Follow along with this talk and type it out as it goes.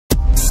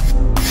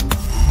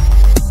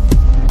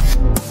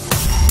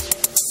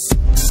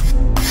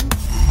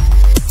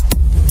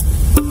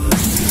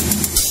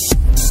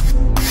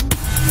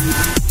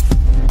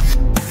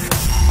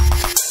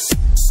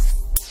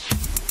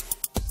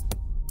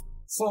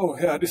So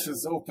yeah, this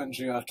is the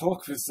OpenGL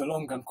talk with the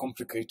long and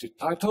complicated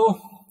title,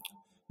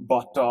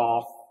 but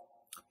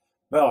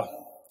well,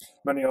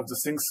 many of the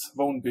things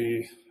won't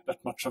be that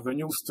much of a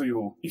news to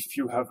you if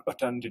you have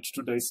attended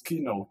today's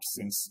keynote,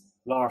 since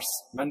Lars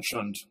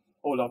mentioned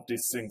all of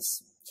these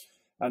things.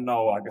 And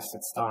now I guess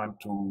it's time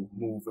to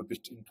move a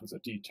bit into the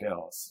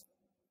details.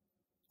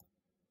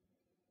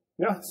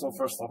 Yeah, so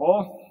first of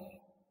all,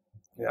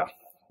 yeah,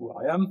 who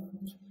I am.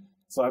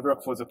 So I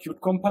work for the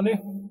Qt company,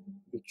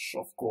 which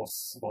of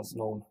course was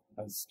known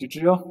as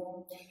Digia,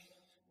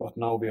 but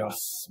now we are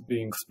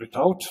being split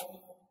out.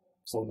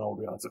 So now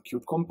we are the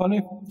Qt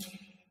company.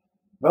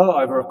 Well,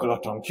 I work a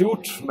lot on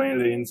Qt,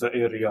 mainly in the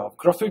area of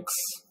graphics,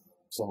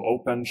 so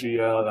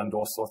OpenGL and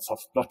all sorts of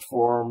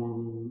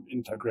platform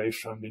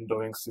integration,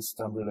 windowing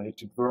system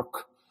related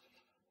work.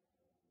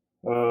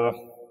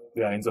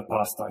 Yeah, in the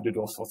past I did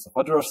all sorts of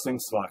other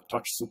things like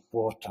touch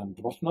support and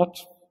whatnot.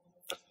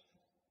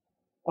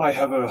 I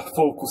have a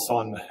focus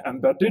on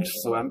embedded,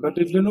 so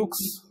embedded Linux,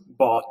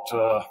 but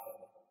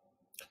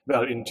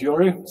well, in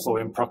theory, so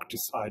in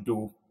practice I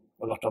do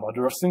a lot of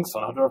other things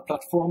on other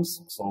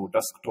platforms, so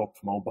desktop,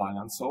 mobile,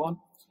 and so on.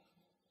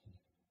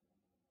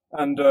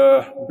 And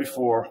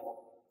before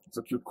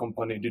the Qt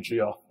company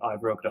Digia, I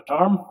worked at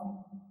ARM,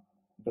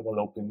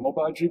 developing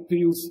mobile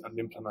GPUs and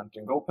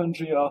implementing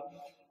OpenGL.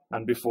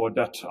 And before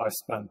that, I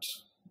spent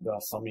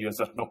some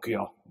years at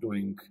Nokia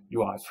doing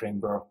UI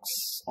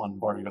frameworks on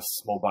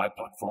various mobile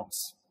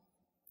platforms.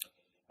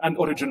 And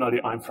originally,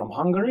 I'm from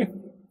Hungary.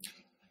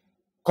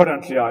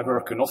 Currently, I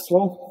work in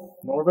Oslo,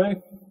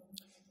 Norway.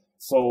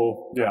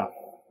 So yeah,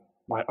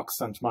 my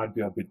accent might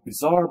be a bit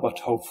bizarre, but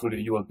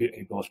hopefully you will be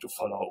able to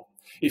follow.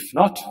 If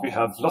not, we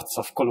have lots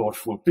of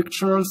colorful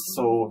pictures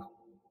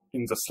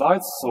in the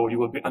slides, so you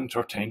will be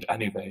entertained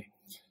anyway.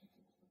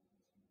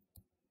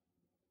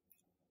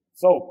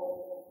 So,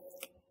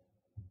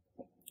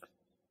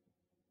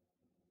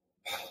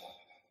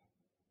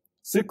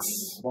 six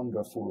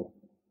wonderful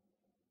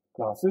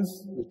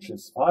classes, which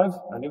is 5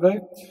 anyway.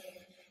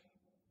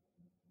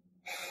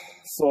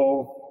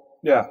 So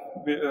yeah,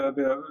 we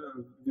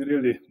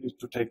really need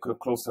to take a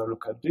closer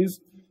look at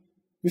these.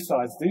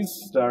 Besides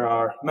this, there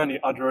are many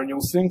other new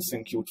things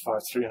in Qt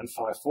 5.3 and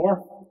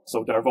 5.4,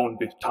 so there won't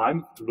be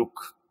time to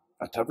look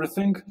at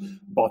everything,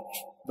 but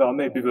well,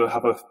 maybe we'll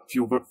have a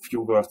few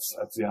words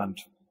at the end.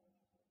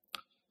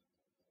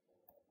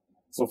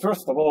 So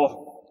first of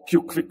all,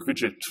 QQuick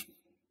widget.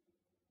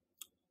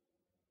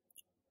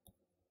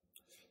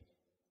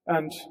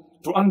 And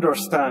to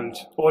understand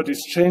all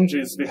these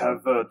changes we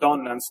have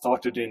done and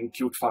started in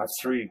Qt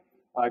 5.3,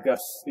 I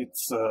guess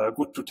it's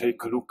good to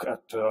take a look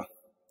at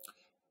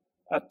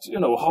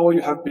how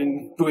you have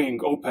been doing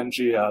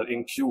OpenGL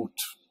in Qt,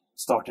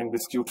 starting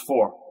with Qt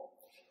 4.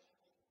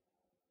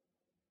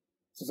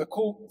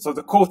 So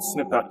the code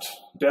snippet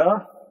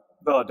there,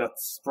 well,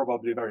 that's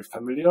probably very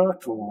familiar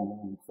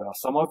to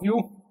some of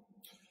you.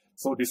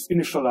 So this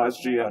initialize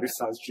GL,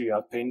 resize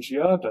GL, paint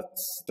GL,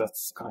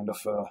 that's kind of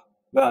a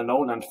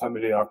well-known and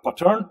familiar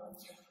pattern.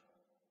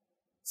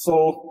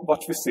 So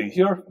what we see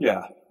here,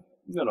 yeah,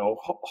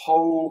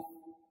 how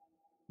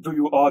do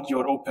you add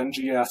your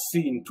OpenGL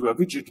scene to a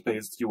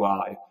widget-based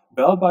UI?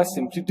 Well, by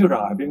simply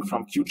deriving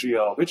from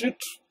QGL widget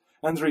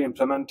and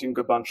re-implementing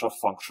a bunch of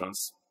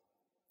functions.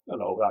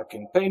 Like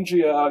in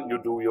PaintGL, you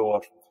do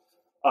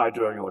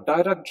either your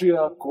direct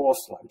GL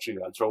course, like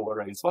GL draw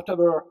arrays,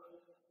 whatever,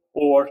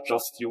 or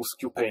just use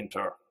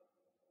QPainter.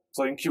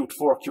 So in Qt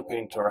 4,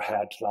 QPainter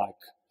had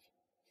like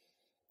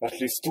at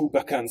least 2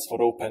 backends for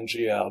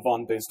OpenGL,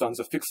 one based on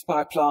the fixed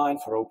pipeline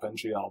for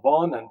OpenGL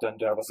 1, and then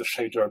there was a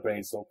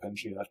shader-based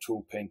OpenGL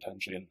 2 paint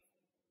engine.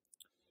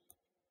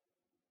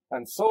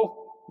 And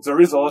so the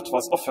result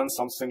was often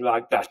something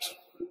like that.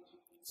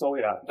 So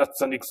yeah,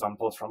 that's an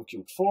example from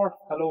Qt 4.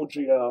 Hello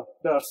GL,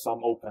 there's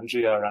some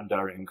OpenGL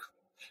rendering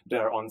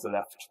there on the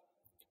left.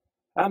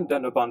 And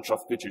then a bunch of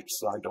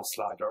widgets like those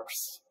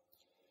sliders.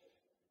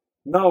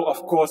 Now,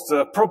 of course,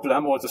 the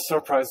problem or the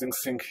surprising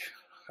thing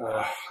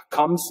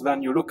comes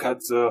when you look at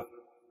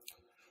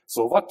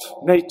so what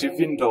native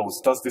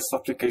windows does this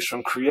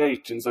application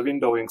create in the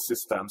windowing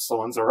system? So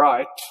on the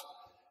right,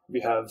 we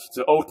have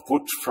the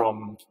output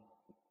from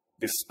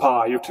this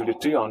SPA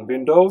utility on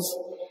Windows,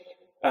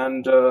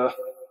 and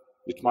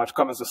it might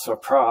come as a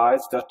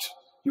surprise that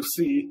you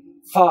see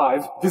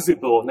 5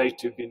 visible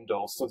native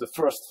windows. So the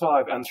first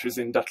 5 entries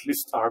in that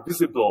list are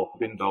visible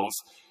windows,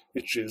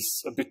 which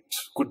is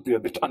could be a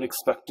bit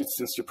unexpected,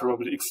 since you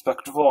probably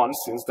expect 1,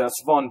 since there's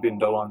 1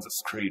 window on the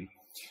screen.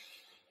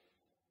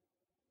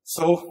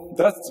 So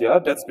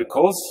that's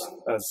because,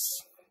 as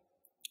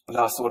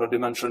Lars already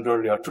mentioned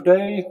earlier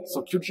today,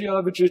 so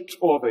QGL widget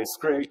always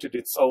created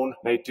its own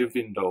native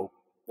window,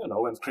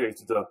 and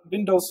created the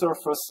window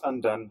surface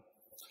and then,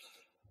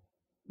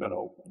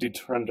 did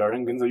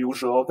rendering in the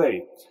usual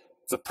way.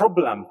 The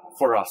problem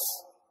for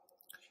us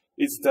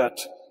is that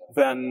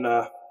when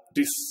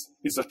this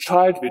is a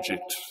child widget,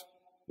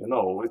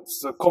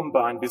 it's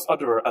combined with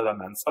other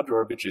elements,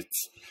 other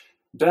widgets,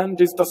 then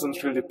this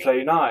doesn't really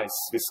play nice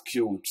with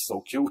Qt.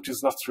 So Qt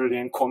is not really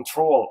in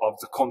control of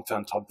the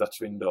content of that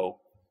window.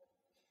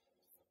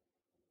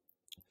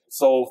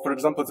 So, for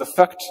example, the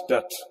fact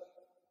that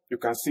you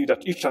can see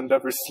that each and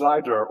every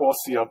slider, all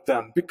three of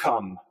them,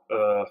 become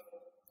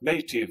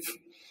native,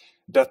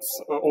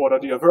 that's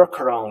already a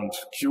workaround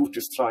Qt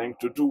is trying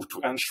to do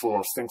to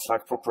ensure things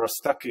like proper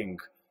stacking.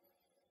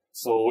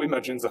 So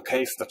imagine the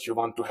case that you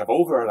want to have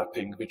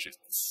overlapping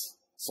widgets.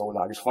 So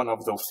like if one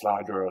of those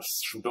sliders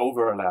should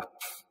overlap,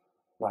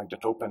 like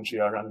that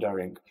OpenGL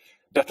rendering,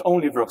 that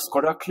only works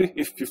correctly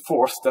if you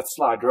force that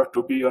slider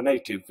to be a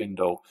native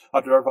window.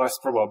 Otherwise,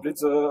 probably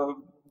the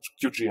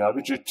QGL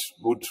widget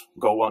would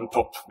go on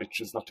top,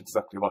 which is not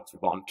exactly what we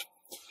want.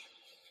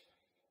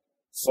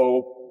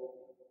 So,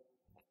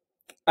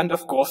 and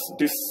of course,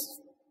 this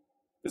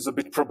is a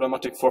bit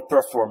problematic for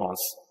performance.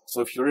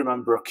 So if you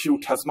remember,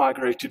 Qt has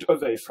migrated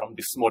away from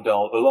this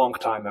model a long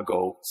time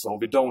ago. So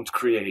we don't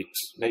create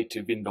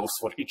native windows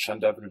for each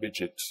and every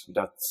widget.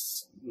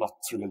 That's not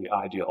really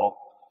ideal.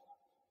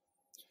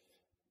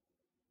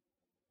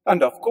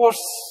 And of course,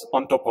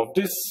 on top of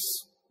this,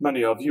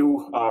 many of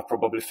you are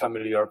probably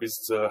familiar with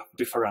the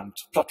different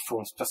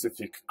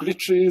platform-specific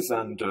glitches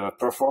and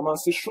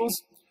performance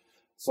issues.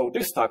 So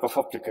this type of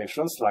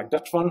applications, like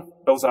that one,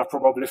 those are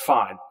probably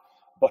fine.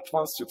 But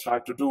once you try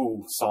to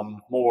do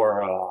some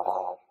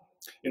more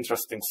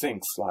interesting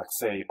things, like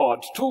say add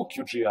 2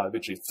 QGL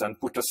widgets and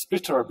put a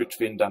splitter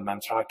between them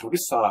and try to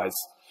resize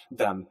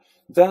them,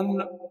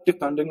 then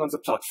depending on the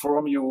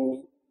platform,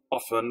 you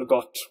often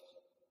got,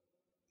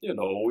 you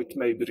know, it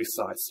may be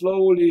resized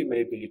slowly,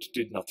 maybe it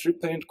did not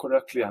repaint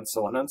correctly, and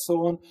so on and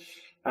so on.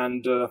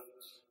 And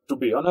to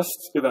be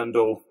honest, even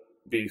though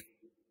we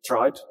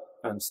tried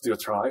and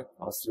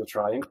are still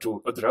trying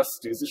to address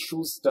these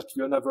issues, that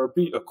will never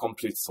be a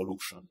complete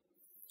solution.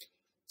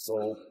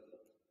 So,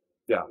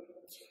 yeah,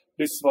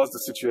 this was the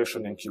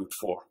situation in Qt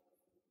 4.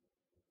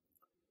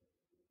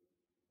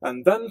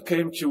 And then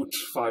came Qt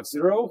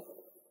 5.0,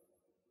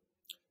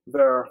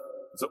 where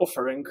the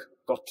offering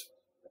got,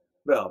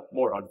 well,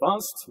 more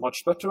advanced,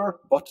 much better,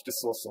 but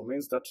this also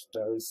means that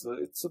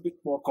it's a bit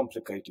more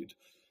complicated.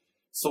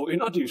 So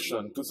in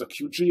addition to the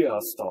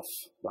QGL stuff,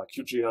 like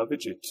QGL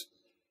widget,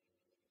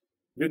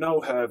 we now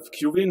have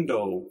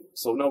QWindow.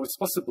 So now it's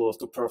possible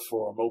to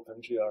perform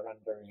OpenGL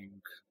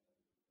rendering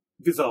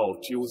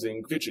without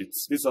using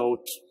widgets,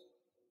 without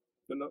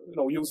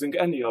using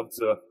any of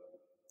the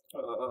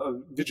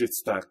widget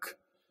stack,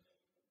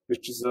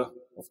 which is,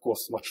 of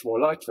course, much more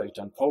lightweight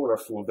and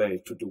powerful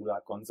way to do,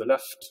 like on the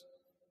left.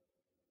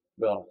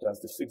 Well,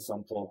 there's this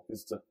example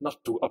with the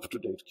not too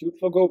up-to-date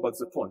Qt logo, but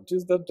the point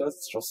is that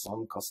there's just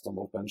some custom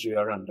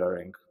OpenGL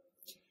rendering.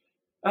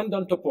 And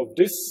on top of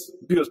this,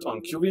 built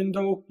on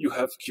QWindow, you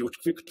have Qt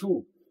Quick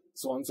 2.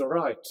 So on the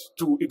right,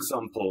 2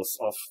 examples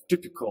of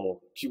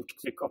typical Qt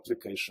Quick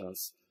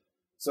applications.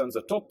 So on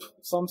the top,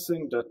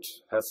 something that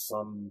has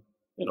some,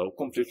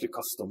 completely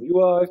custom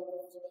UI,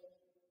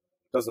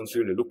 doesn't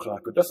really look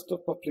like a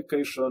desktop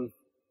application,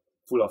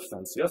 full of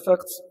fancy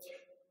effects.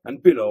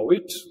 And below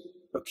it,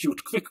 a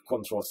Qt Quick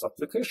Controls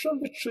application,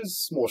 which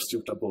is more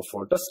suitable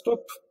for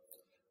desktop.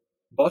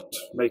 But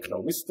make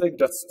no mistake,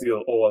 that's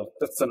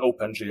an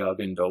OpenGL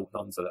window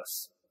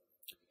nonetheless.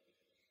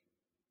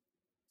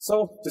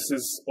 So this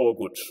is all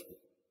good.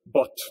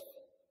 But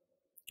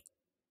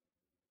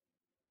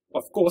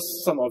of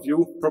course, some of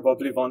you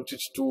probably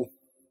wanted to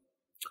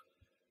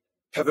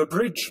have a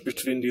bridge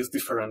between these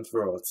different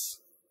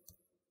worlds.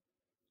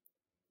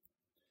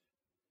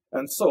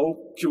 And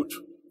so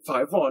Qt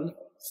 5.1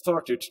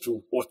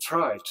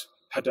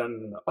 had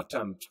an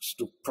attempt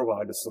to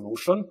provide a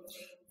solution,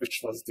 which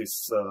was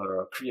this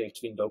create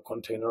window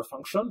container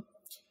function.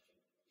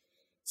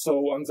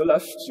 So on the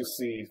left, you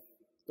see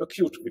a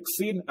Qt Quick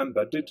scene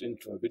embedded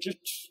into a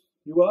widget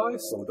UI.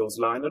 So those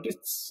line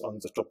edits on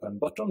the top and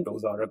bottom,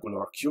 those are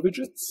regular Q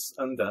widgets.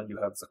 And then you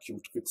have the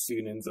Qt Quick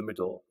scene in the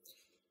middle.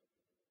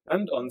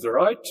 And on the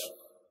right,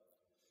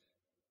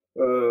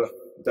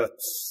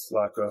 that's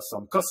like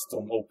some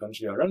custom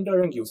OpenGL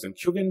rendering using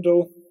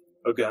QWindow,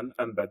 again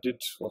embedded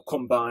or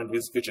combined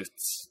with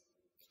widgets.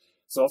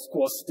 So of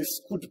course, this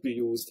could be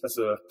used as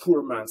a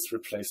poor man's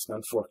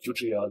replacement for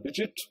QGL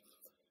widget,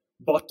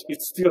 but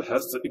it still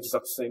has the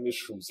exact same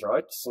issues,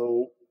 right?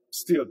 So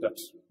still that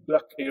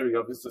black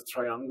area with the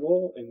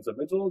triangle in the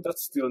middle,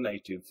 that's still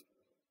native.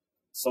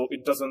 So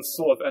it doesn't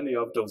solve any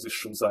of those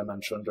issues I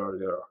mentioned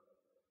earlier.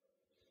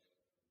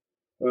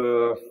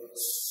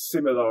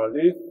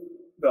 Similarly,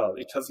 well,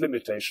 it has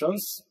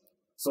limitations.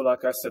 So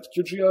like I said,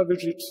 QGL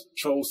widget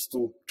chose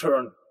to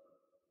turn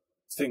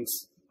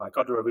things like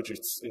other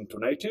widgets into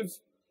native.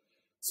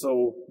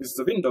 So with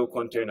the window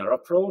container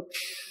approach,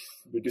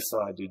 we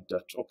decided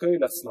that, okay,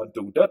 let's not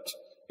do that.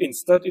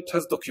 Instead, it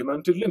has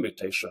documented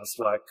limitations,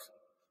 like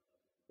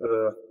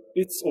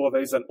it's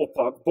always an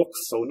opaque box,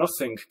 so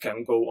nothing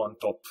can go on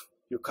top.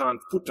 You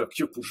can't put a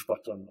QPush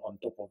button on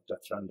top of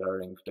that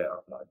rendering there,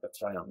 like the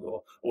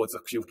triangle, or the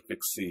Qt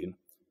Quick scene,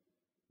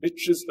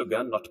 which is,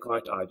 again, not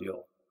quite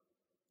ideal.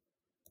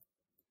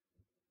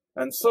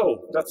 And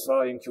so that's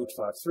why in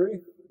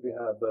Qt5.3 we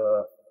have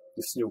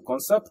this new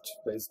concept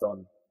based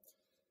on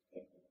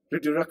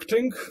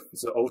redirecting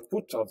the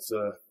output of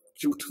the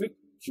Qt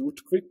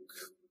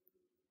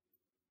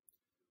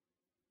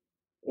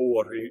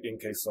or in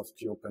case of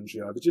the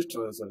OpenGL widget,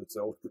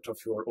 the output of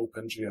your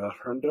OpenGL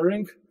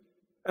rendering,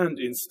 and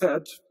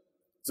instead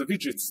the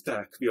widget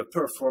stack will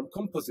perform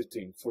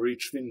compositing for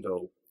each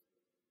window,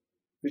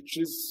 which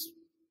is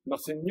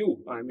nothing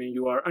new. I mean,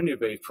 you are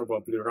anyway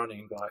probably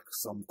running like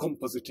some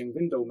compositing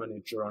window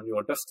manager on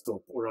your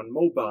desktop or on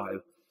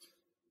mobile.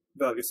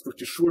 Well, it's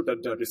pretty sure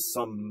that there is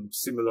some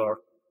similar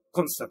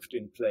concept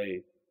in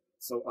play.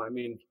 So, I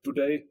mean,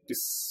 today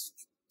this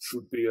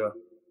should be a,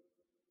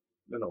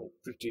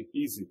 pretty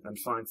easy and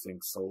fine thing.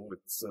 So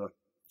it's,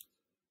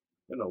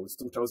 it's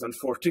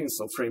 2014,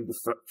 so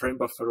frame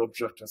buffer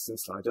object and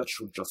things like that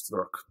should just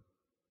work.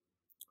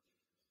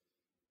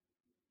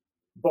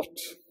 But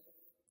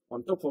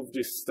on top of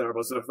this, there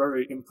was a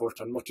very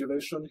important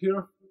motivation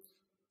here.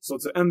 So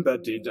the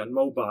embedded and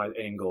mobile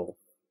angle.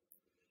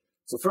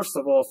 So first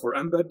of all, for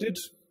embedded,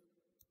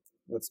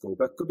 let's go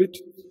back a bit.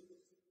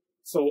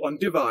 So on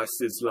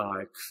devices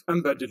like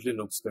embedded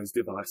Linux-based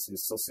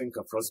devices, so think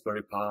of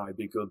Raspberry Pi,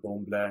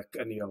 BeagleBone Black,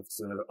 any of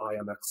the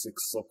IMX6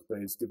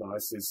 SOC-based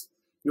devices,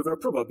 you were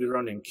probably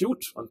running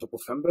Qt on top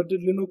of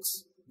embedded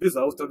Linux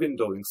without a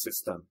windowing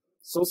system.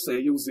 So say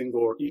using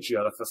our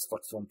EGLFS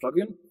platform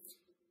plugin,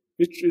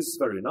 which is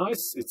very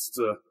nice. It's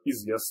the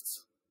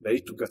easiest way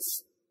to get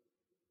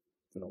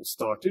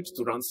started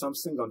to run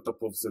something on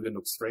top of the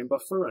Linux frame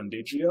buffer and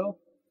EGL.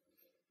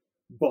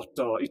 But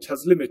it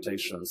has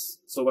limitations.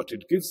 So what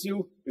it gives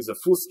you is a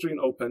full screen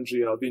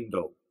OpenGL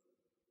window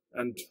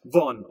and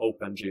one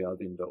OpenGL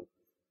window.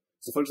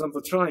 So for example,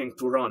 trying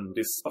to run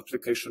this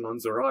application on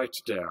the right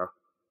there,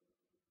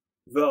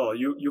 well,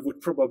 you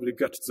would probably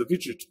get the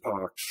widget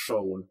part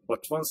shown,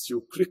 but once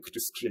you click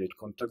this create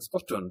context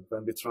button,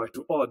 when we try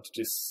to add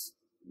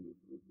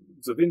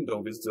the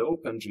window with the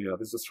OpenGL,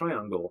 with the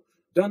triangle,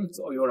 then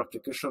your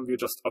application will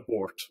just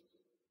abort,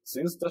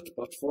 since that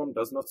platform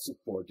does not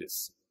support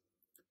this.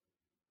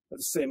 And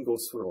the same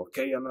goes for our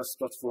KMS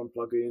platform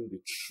plugin,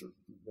 which,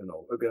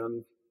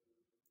 again,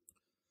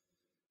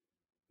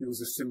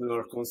 uses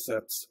similar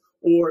concepts.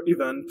 Or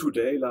even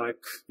today,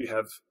 like we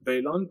have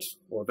Wayland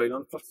or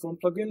Wayland platform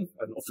plugin,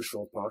 an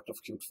official part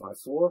of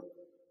Qt5.4.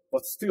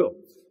 But still,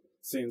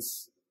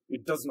 since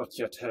it does not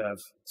yet have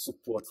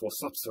support for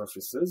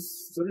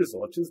subsurfaces, the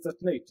result is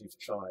that native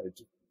child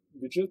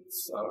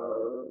widgets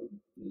are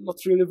not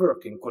really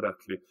working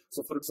correctly.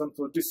 So for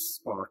example, this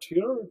part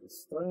here,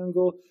 this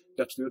triangle,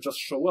 that will just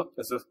show up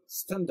as a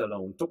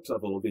standalone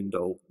top-level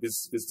window with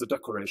the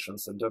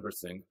decorations and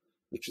everything,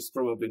 which is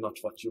probably not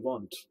what you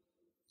want.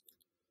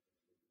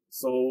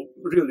 So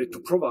really, to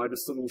provide a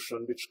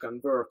solution which can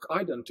work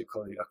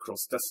identically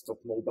across desktop,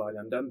 mobile,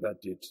 and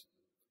embedded,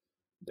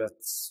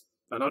 that's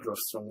another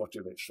strong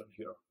motivation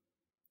here.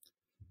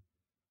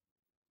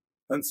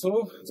 And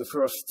so the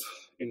first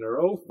in a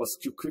row was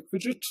QQuick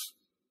widget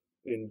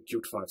in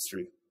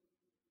Qt5.3.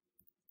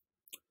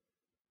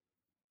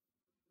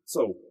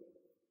 So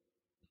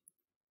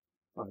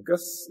I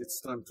guess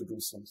it's time to do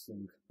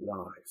something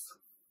live.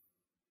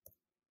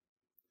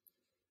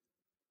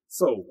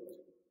 So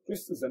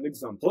this is an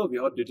example we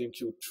added in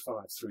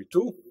Qt5.3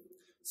 too.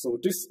 So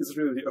this is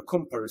really a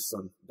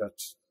comparison that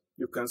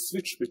you can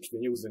switch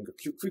between using a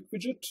QQuick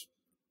widget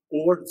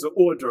or the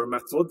older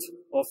method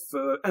of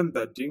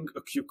embedding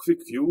a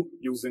QQuick view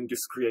using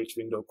this create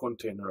window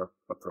container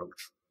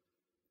approach.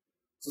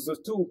 So the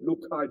two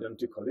look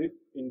identically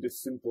in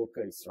this simple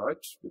case,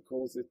 right?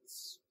 Because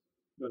it's,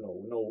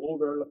 no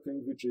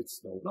overlapping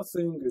widgets, no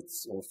nothing,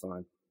 it's all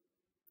fine.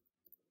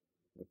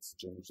 Let's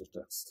change the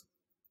text.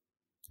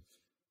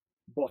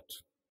 But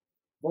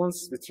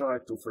once we try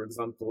to, for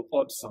example,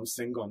 add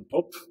something on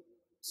top,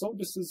 so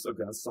this is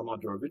again some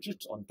other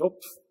widget on top,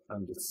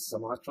 and it's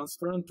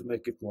semi-transparent to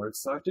make it more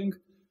exciting.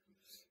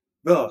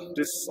 Well,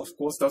 this of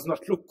course does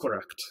not look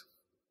correct.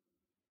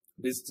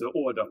 This is the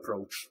old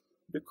approach,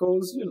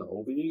 because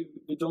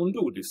we don't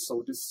do this.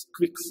 So this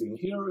quick scene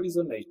here is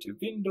a native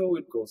window,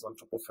 it goes on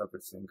top of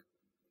everything.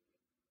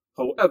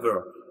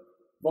 However,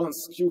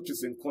 once Qt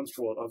is in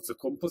control of the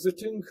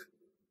compositing,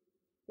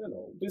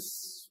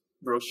 this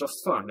works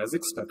just fine as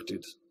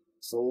expected.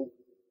 So,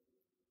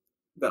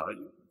 well,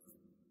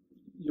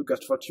 you get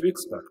what you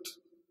expect.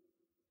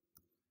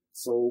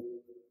 So,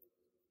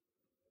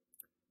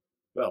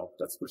 well,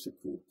 that's pretty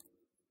cool.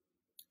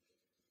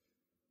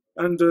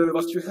 And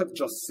what you have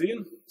just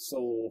seen,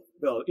 so,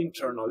 well,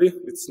 internally,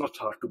 it's not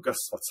hard to guess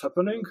what's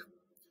happening.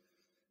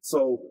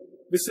 So,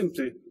 we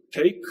simply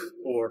take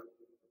or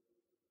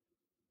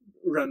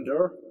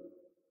render,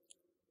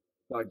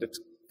 like that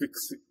quick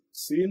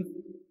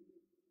scene,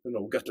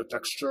 get a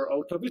texture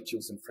out of it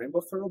using frame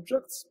buffer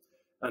objects,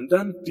 and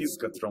then these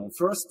get drawn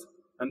first,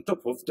 and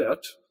top of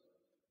that,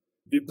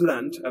 we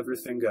blend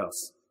everything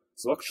else.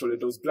 So actually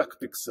those black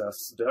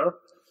pixels there,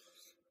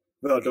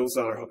 well, those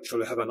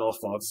actually have an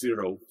alpha of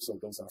 0, so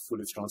those are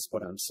fully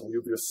transparent, so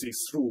you will see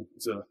through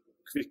the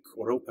quick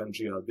or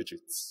OpenGL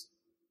widgets.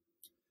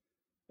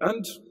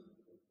 And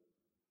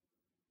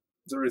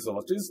the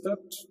result is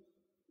that,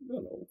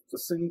 the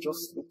thing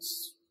just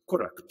looks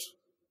correct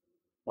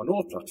on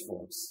all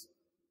platforms,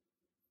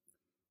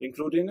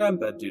 including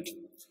embedded.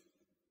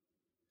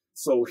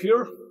 So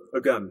here,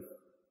 again,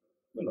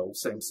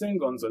 same thing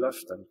on the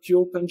left, and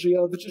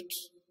QOpenGL widget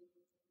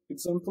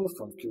example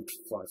from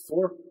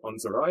Qt5.4 on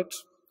the right,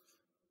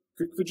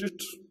 quick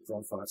widget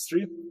from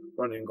 5.3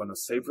 running on a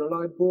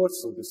Sabrelite board.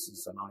 So this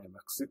is an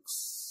IMX6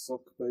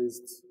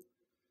 SOC-based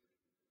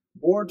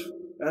board,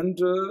 and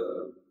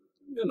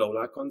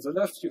like on the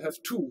left, you have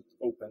two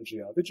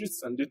OpenGL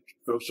widgets, and it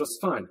works just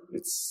fine.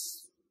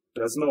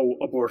 There's no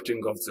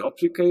aborting of the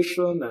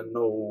application and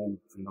no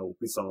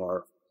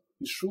bizarre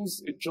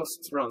issues. It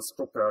just runs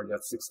properly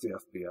at 60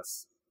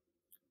 FPS.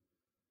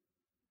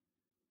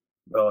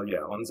 Well, yeah,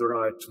 on the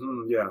right,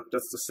 yeah,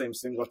 that's the same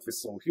thing what we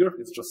saw here.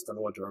 It's just an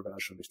older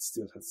version. It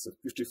still has a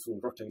beautiful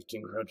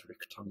rotating red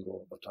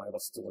rectangle, but I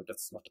was told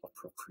that's not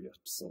appropriate,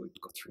 so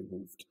it got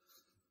removed.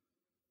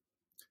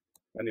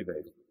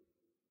 Anyway.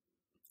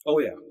 Oh,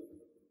 yeah.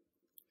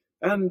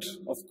 And,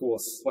 of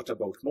course, what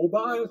about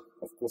mobile?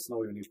 Of course,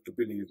 now you need to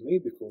believe me,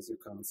 because you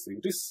can't see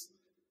this.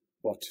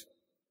 But,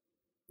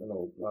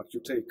 like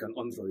you take an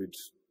Android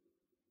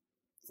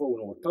phone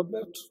or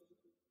tablet,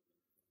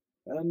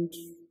 and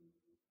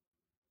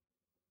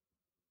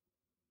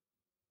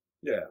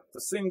yeah,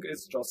 the thing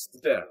is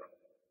just there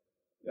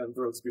and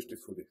works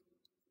beautifully.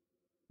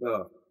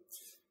 Well,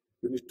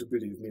 you need to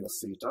believe me or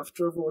see it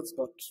afterwards,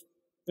 but,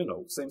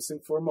 same thing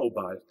for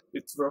mobile.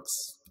 It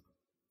works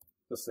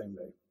the same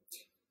way.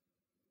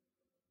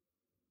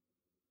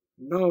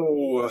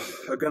 Now,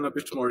 again, a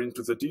bit more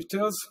into the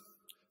details.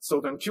 So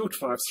when Qt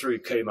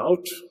 5.3 came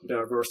out,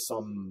 there were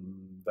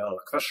some,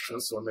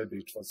 questions, or maybe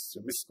it was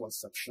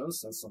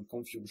misconceptions and some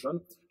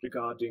confusion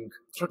regarding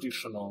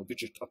traditional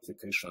widget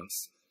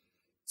applications.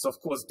 So of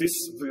course, this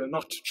will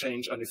not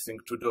change anything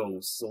to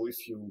those. So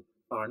if you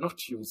are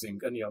not using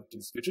any of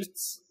these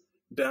widgets,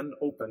 then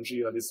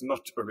OpenGL is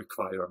not a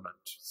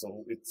requirement.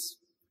 So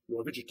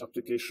your widget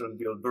application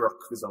will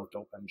work without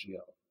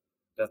OpenGL.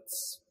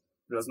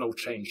 There's no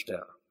change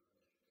there.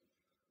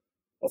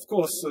 Of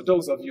course,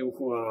 those of you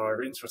who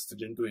are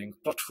interested in doing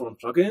platform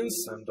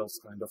plugins and those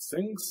kind of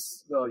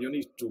things, you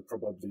need to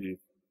probably,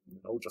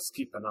 just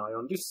keep an eye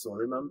on this. So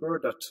remember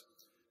that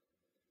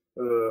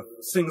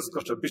things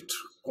got a bit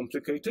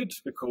complicated,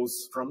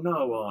 because from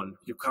now on,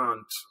 you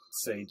can't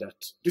say that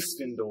this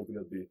window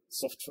will be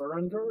software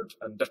rendered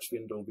and that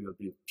window will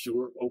be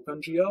pure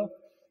OpenGL,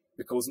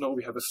 because now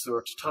we have a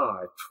third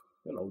type,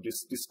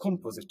 this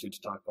composited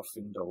type of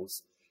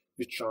windows,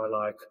 which are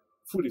like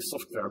fully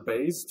software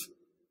based,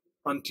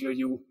 until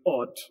you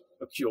add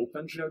a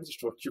QOpenGL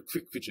widget or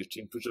QQuick widget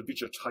into the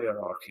widget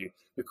hierarchy,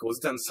 because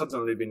then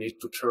suddenly we need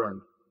to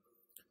turn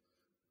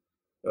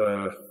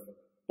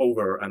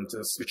over and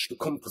switch to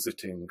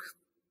compositing.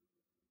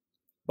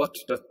 But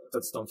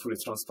that's done fully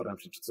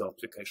transparently to the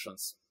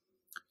applications.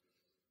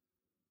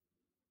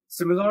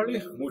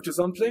 Similarly,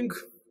 multi-sampling.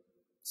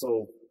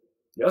 So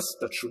yes,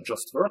 that should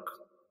just work.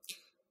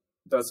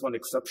 There's one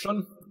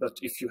exception, that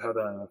if you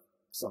have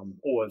some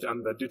old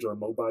embedded or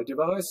mobile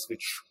device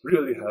which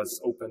really has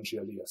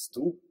OpenGL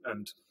ES2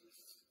 and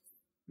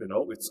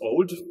it's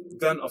old,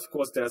 then of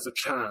course there's a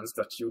chance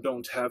that you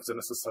don't have the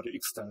necessary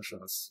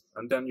extensions,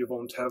 and then you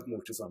won't have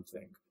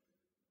multi-sampling.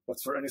 But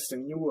for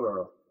anything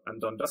newer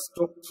and on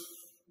desktop,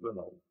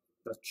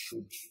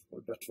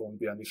 that won't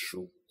be an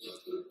issue.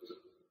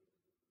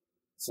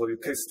 So you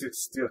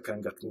still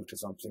can get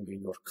multi-sampling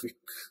in your quick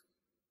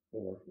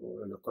or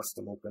your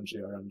custom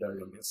OpenGL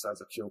rendering inside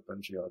the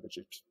QOpenGL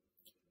widget.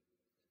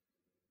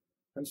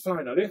 And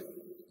finally,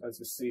 as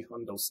you see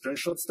on those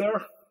screenshots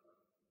there,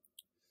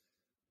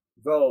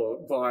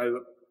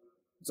 while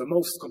the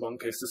most common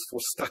cases for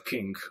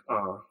stacking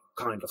are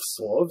kind of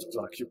solved,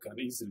 like you can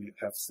easily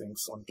have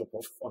things on top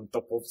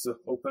of the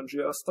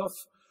OpenGL stuff,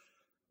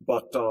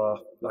 but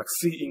like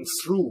seeing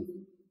through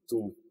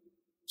to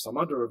some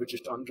other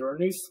widget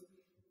underneath,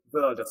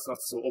 that's not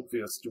so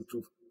obvious due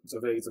to the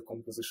way the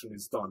composition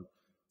is done.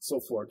 So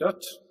for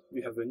that,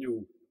 we have a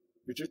new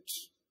widget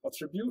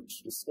attribute,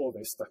 this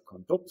always stack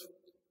on top,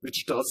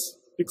 which does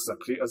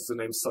exactly as the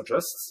name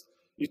suggests.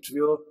 It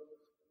will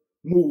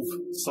move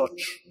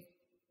such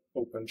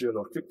OpenGL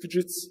or quick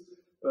widgets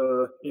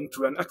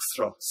into an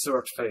extra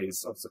third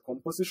phase of the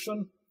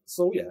composition.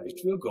 So yeah,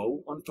 it will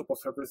go on top of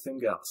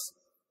everything else,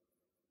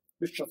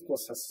 which of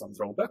course has some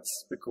drawbacks,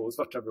 because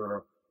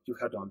whatever you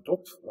had on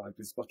top, like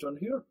this button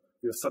here,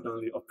 will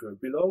suddenly appear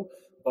below,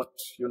 but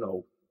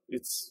you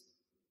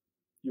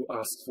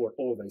asked for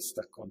always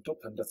stack on top,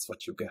 and that's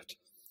what you get.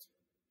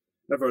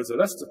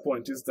 Nevertheless, the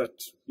point is that,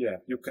 yeah,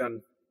 you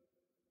can,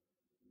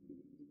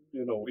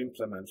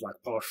 implement like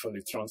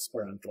partially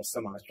transparent or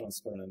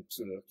semi-transparent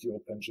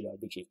QOpenGL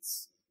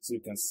widgets, so you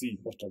can see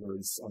whatever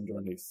is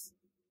underneath.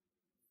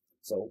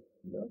 So,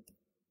 yeah.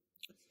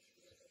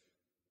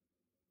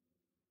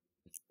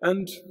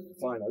 And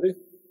finally,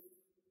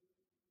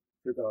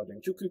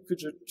 regarding QQuick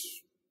widget,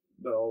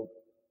 well,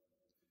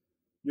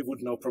 you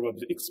would now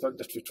probably expect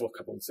that we talk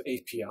about the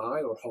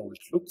API or how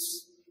it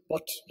looks.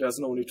 But there's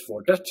no need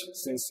for that,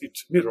 since it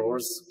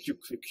mirrors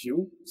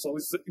QtQuick, so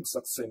it's the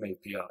exact same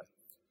API.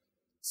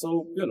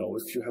 So, you know,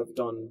 if you have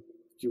done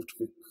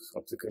QtQuick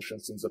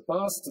applications in the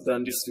past,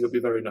 then this will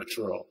be very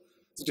natural.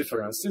 The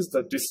difference is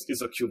that this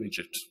is a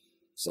QWidget.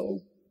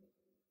 So,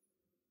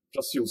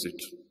 just use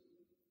it.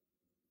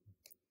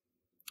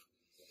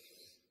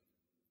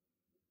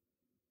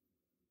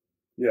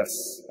 Yes,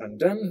 and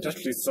then that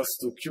leads us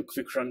to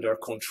QtQuick render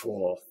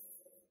control,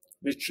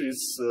 which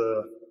is,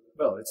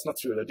 well, it's not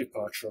really a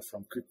departure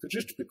from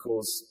QuickWidget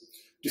because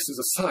this is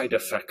a side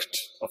effect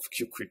of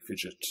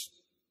QQuickWidget.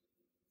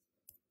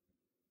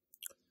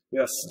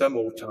 Yes,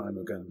 demo time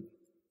again.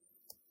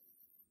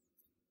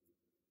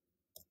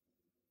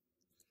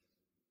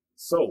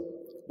 So,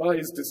 why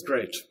is this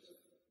great?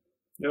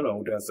 You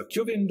know, there's a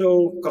Q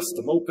window,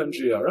 custom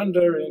OpenGL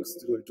renderings,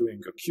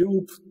 doing a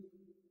cube.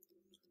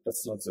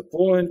 That's not the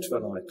point.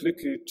 When I click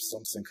it,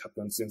 something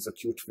happens in the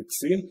QtQuick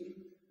scene.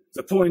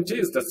 The point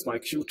is that my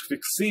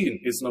QtQuick scene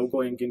is now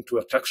going into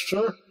a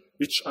texture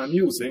which I'm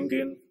using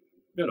in,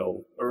 you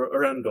know, a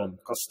random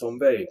custom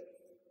way.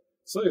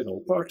 So, you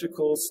know,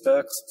 particles,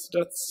 text,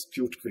 that's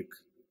QtQuick.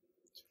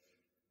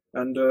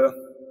 And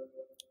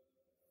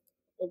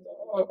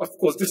of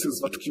course, this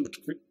is what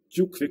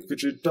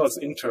QQuick does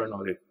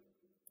internally.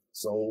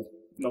 So,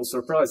 no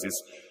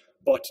surprises.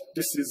 But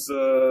this is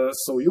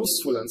so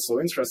useful and so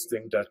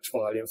interesting that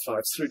while in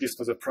 5.3 this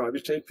was a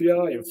private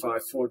API, in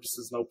 5.4 this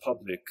is now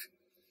public.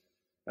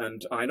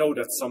 And I know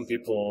that some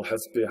people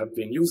have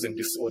been using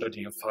this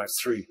already in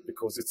 5.3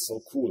 because it's so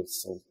cool.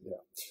 So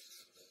yeah,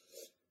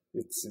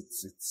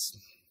 it's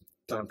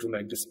time to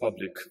make this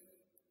public.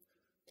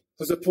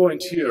 So the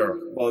point here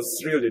was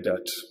really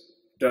that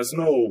there's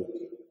no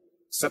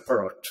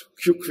separate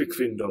QQuick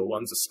window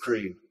on the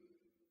screen.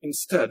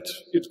 Instead,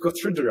 it got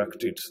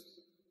redirected.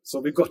 So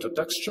we got a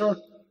texture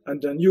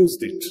and then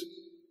used it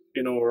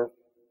in our,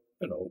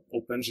 you know,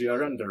 OpenGL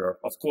renderer.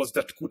 Of course,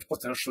 that could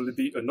potentially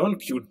be a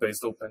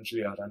non-Qt-based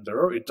OpenGL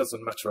renderer. It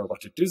doesn't matter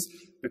what it is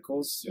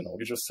because, you know,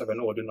 you just have an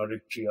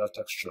ordinary GL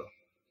texture.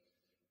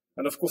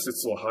 And of course,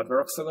 it's all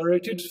hardware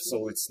accelerated,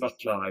 so it's not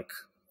like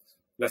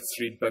let's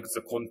read back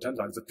the content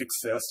like the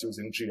pixels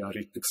using GL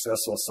read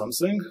pixels or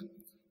something.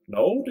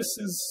 No, this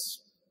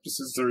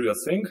is the real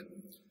thing.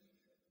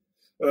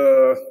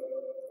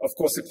 Of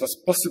course, it was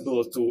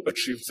possible to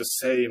achieve the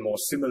same or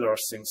similar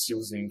things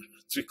using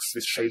tricks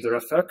with shader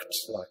effect,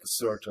 like a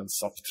certain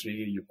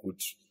subtree. You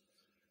could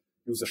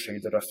use a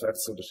shader effect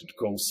so that it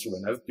goes through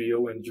an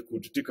FBO and you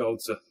could dig out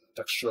the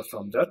texture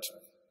from that.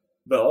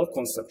 Well,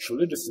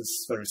 conceptually, this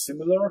is very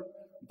similar,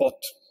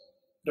 but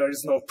there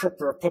is no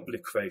proper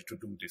public way to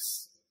do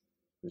this,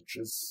 which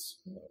is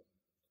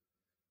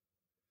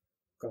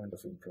kind of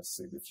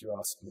impressive if you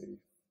ask me.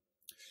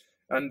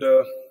 And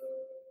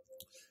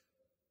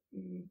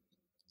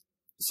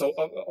so,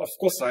 of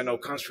course, I now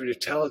can't really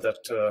tell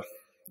that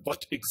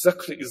what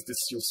exactly is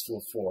this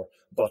useful for,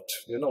 but,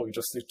 you know, you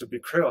just need to be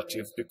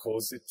creative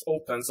because it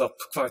opens up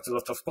quite a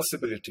lot of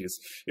possibilities.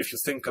 If you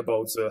think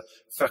about the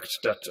fact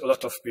that a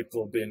lot of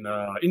people have been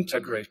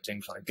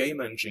integrating like game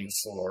engines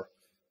or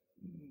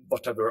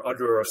whatever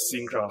other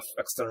scene graph,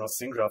 external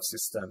scene graph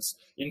systems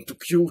into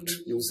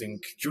Qt using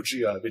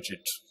QGL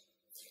widget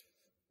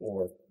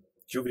or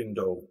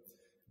QWindow,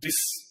 this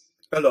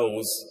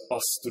allows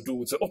us to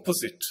do the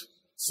opposite.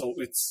 So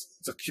it's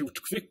the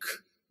QtQuick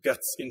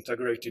gets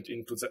integrated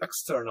into the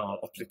external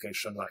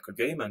application like a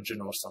game engine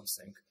or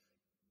something.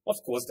 Of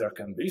course, there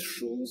can be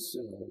issues,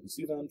 you know, with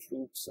event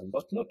loops and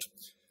whatnot,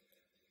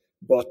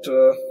 but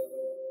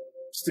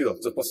still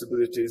the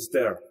possibility is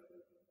there.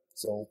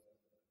 So,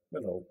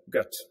 you know,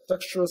 get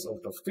textures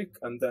out of Quick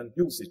and then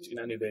use it in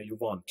any way you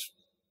want.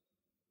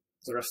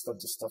 The rest of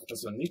the stuff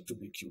doesn't need to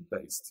be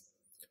Qt-based.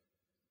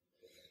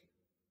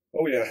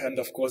 Oh yeah, and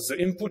of course the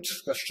input,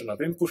 question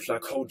of input,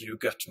 like how do you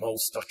get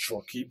mouse, touch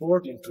or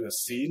keyboard into a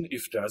scene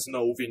if there's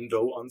no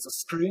window on the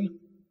screen?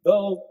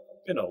 Well,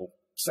 you know,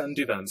 send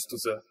events to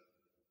the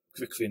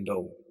Quick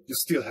window. You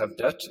still have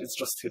that, it's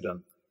just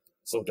hidden.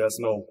 So there's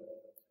no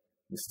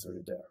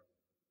mystery there.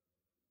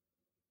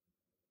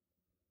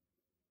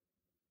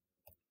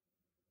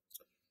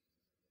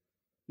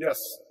 Yes,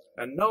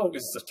 and now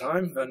is the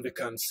time when we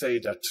can say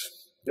that,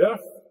 yeah,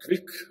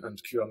 Quick and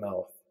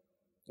QML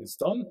is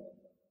done.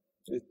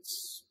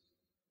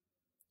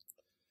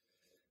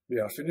 We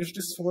are finished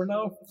this for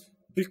now,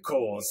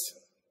 because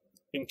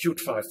in Qt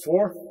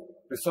 5.4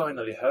 we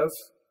finally have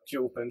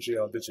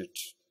OpenGL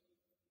widget.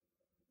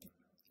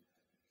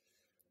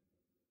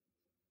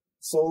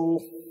 So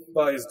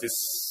why is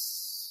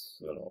this,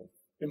 you know,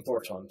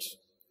 important?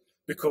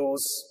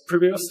 Because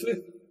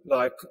previously,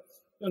 like,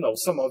 you know,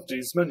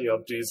 many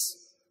of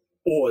these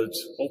old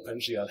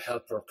OpenGL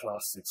helper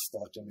classes,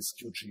 starting with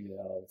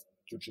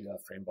QGL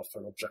frame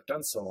buffer object,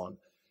 and so on,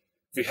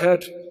 we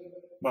had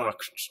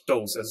marked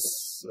those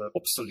as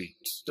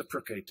obsolete,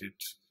 deprecated,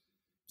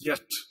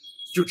 yet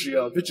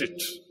QGL widget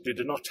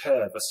did not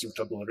have a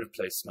suitable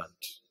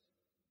replacement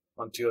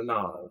until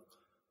now.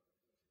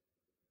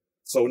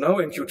 So now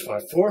in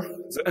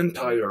Qt5.4, the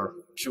entire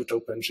Qt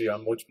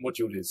OpenGL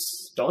module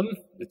is done.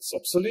 It's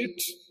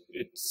obsolete.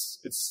 It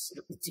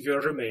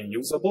will remain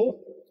usable.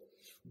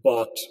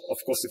 But of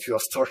course, if you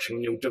are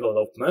starting new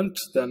development,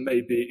 then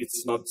maybe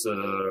it's not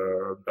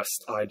the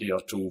best idea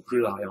to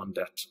rely on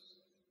that.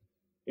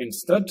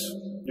 Instead,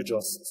 you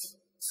just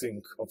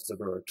think of the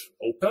word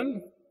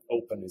open.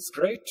 Open is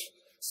great.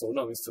 So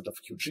now instead of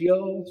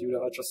QGL, you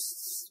are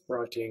just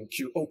writing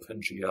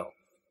QOpenGL.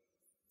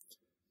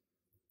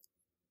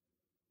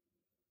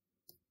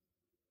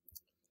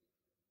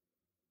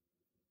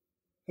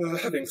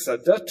 Having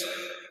said that,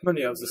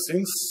 many of the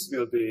things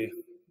will be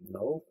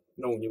no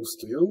news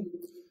to you.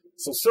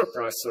 So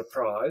surprise,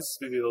 surprise,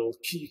 we will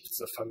keep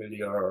the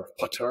familiar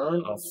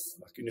pattern of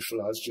like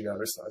initialize GL,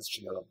 resize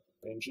GL,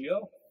 and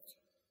GL.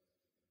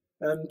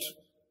 And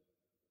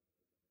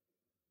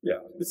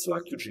yeah, it's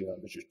like QGL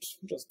widget.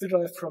 Just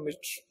derive from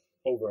it,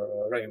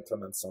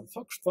 re-implement some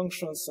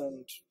functions,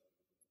 and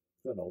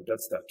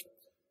that's that.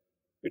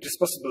 It is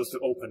possible to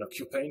open a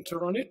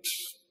QPainter on it.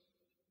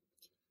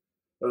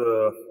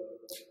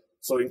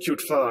 So in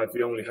Qt5,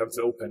 we only have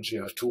the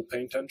OpenGL2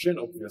 paint engine.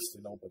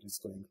 Obviously, nobody's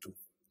going to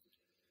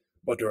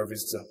bother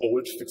with the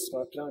old fixed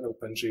pipeline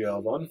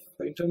OpenGL1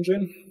 paint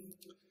engine.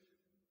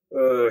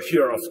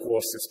 Here, of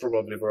course, it's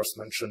probably worth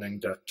mentioning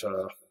that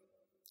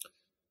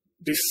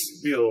this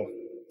will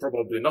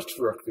probably not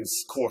work with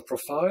core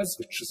profiles,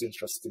 which is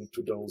interesting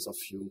to those of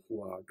you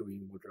who are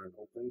doing modern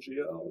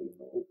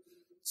OpenGL,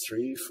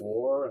 3,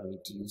 4, and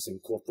using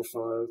core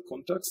profile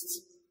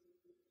contexts.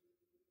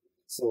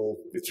 So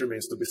it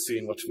remains to be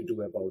seen what we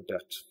do about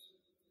that.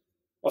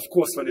 Of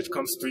course, when it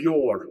comes to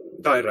your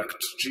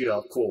direct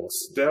GL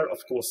course, there, of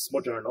course,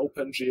 modern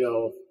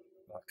OpenGL,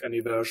 like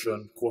any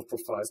version, core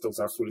profiles, those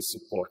are fully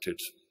supported.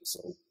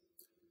 So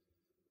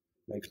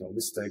make no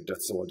mistake,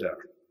 that's all there.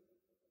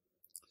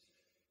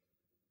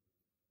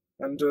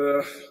 And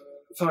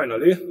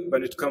finally,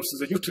 when it comes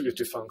to the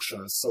utility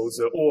functions, so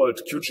the old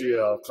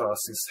QGL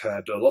classes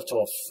had a lot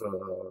of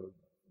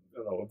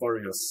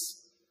various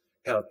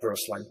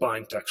helpers like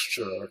bind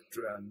texture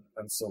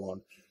and so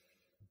on.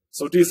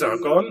 So these are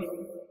gone.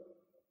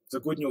 The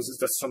good news is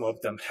that some of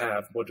them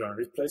have modern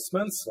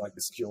replacements, like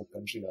this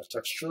QOpenGL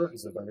texture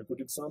is a very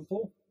good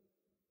example.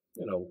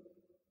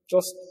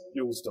 Just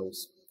use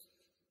those.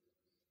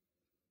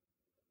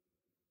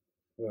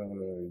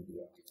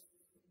 Yeah.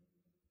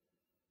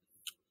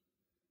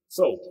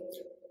 So,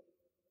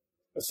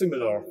 a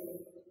similar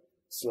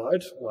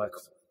slide, like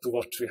to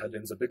what we had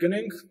in the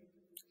beginning.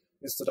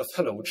 Instead of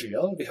Hello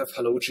GL, we have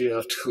Hello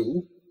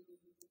GL2.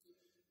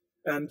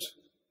 And,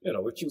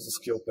 it uses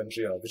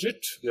QOpenGL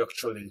widget. We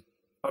actually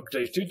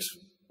updated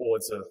all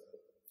the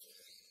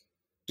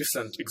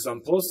decent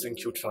examples in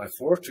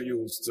Qt5.4 to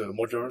use the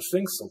modern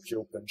things, so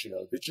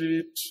QOpenGL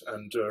widget,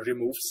 and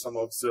remove some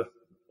of the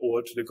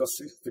old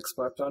legacy fixed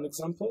pipeline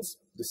examples.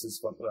 This is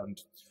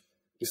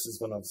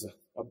one of the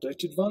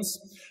updated ones.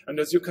 And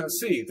as you can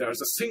see, there's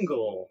a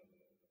single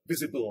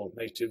visible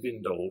native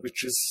window,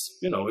 which is,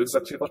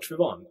 exactly what we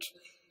want.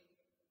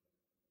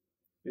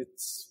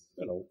 It's,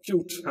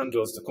 Qt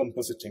handles the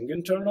compositing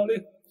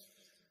internally.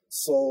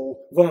 So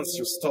once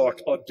you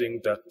start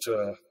adding that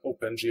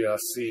OpenGL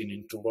scene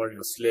into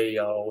various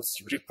layouts,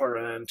 you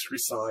reparent,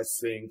 resize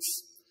things,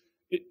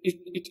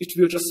 it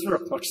will just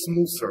work much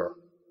smoother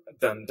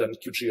than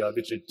QGL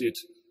widget did,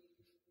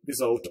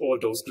 without all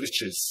those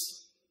glitches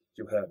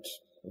you had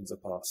in the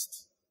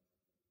past.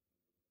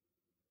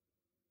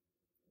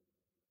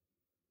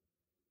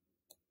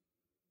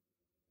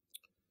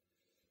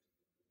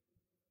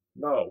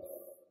 Now,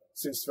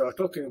 since we are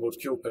talking about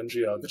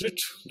QOpenGL widget,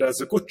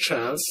 there's a good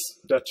chance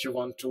that you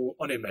want to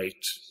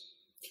animate.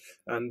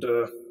 And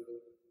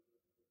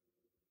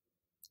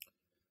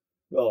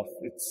well,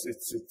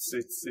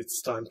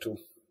 it's time to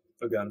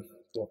again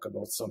talk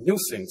about some new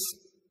things,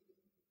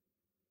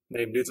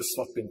 namely the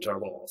swap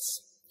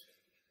intervals.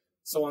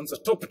 So on the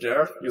top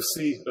there, you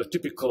see a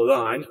typical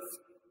line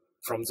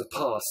from the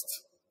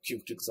past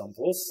Qt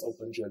examples,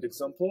 OpenGL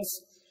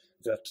examples,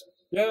 that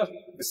yeah,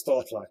 we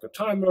start like a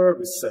timer,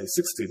 we say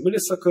 60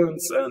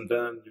 milliseconds, and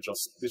then we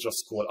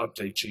just call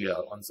update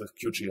GL on the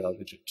QGL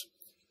widget.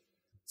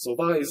 So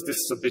why is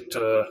this a bit,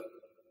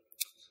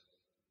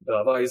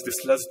 why is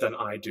this less than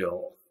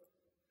ideal?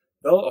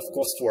 Well, of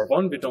course, for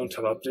one, we don't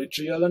have update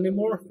GL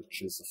anymore,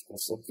 which is of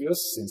course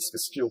obvious, since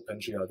with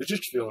QOpenGL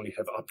widget, we only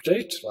have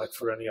update, like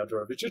for any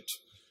other widget.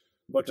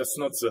 But that's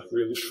not the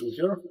real issue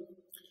here.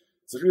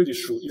 The real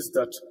issue is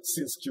that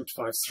since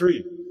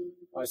Qt5.3,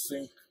 I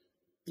think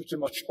pretty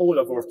much all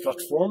of our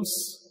platforms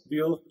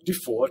will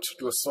default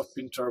to a swap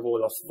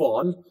interval of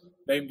 1,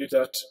 namely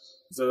that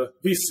the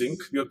vsync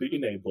will be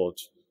enabled.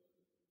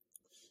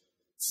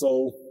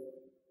 So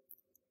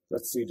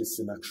let's see this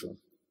in action.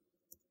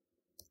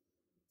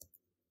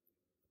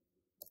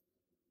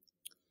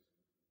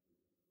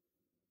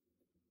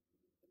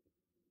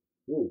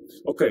 Ooh,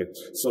 okay,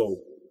 so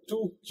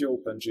 2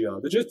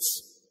 QOpenGL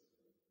widgets.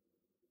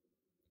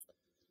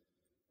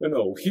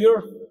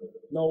 Here,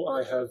 now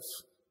I have,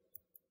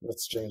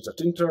 let's change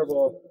that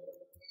interval.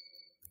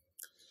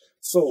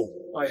 So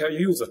I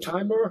use a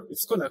timer.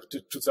 It's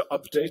connected to the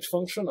update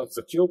function of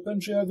the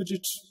QOpenGL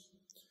widget.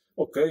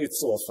 Okay,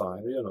 it's all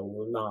fine, you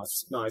know,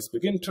 nice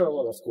big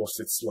interval. Of course,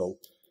 it's slow.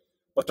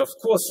 But of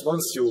course,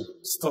 once you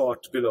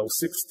start below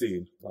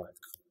 16, like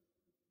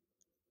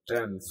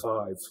 10,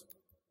 5,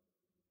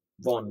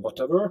 1,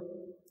 whatever,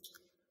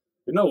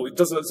 you know, it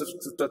doesn't,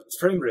 that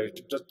frame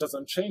rate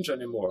doesn't change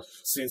anymore,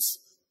 since,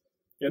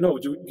 you know,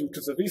 due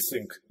to the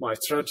vsync, my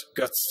thread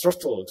gets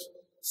throttled.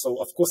 So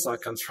of course I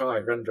can try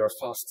render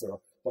faster,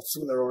 but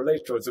sooner or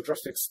later the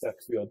graphics stack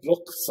will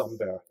block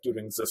somewhere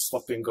during the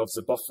swapping of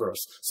the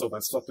buffers. So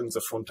when swapping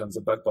the front and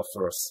the back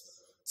buffers,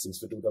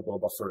 since we do double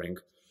buffering.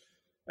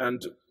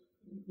 And,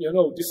 you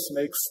know, this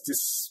makes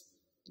this,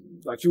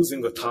 like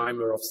using a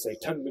timer of say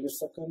 10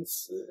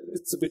 milliseconds,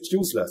 it's a bit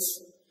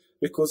useless,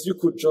 because you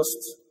could just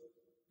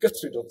get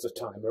rid of the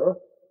timer.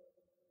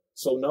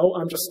 So now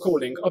I'm just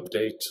calling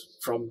update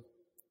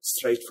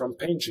straight from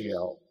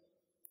OpenGL.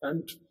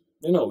 And,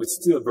 you know, it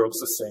still works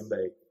the same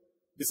way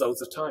without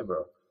the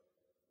timer.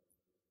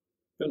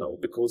 You know,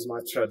 because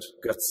my thread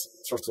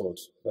gets throttled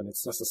when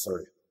it's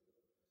necessary.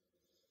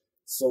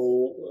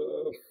 So,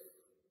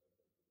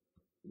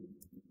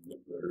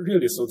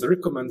 really, so the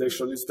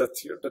recommendation is that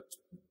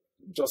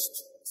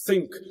just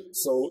think.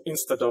 So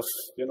instead of,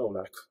 you know,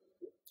 like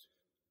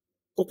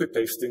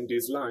copy-pasting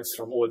these lines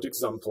from old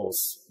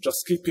examples,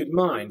 just keep in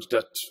mind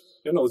that,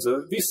 you know,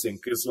 the vsync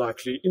is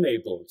likely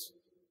enabled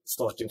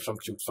starting from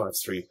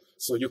Qt5.3.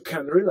 So you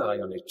can rely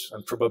on it,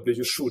 and probably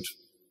you should.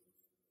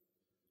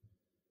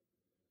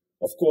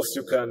 Of course,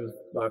 you can,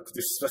 like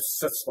this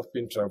set swap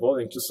interval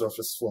in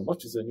QSurface format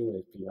is a new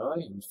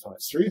API in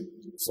 5.3.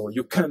 So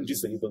you can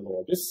disable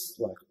all this,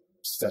 like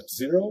set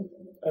 0,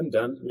 and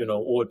then, you know,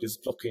 all this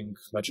blocking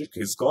magic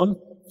is gone.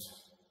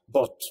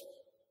 But,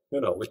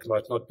 you know, it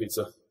might not be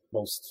the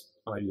most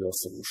ideal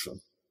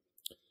solution.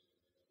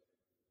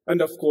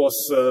 And of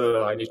course,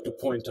 I need to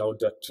point out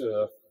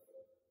that,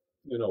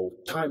 you know,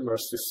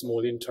 timers with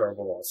small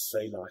intervals,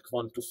 say like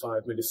 1 to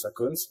 5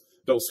 milliseconds,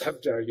 those have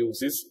their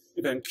uses.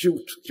 Even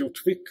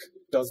QtQuick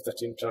does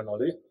that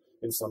internally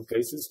in some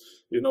cases,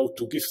 you know,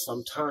 to give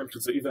some time to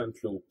the event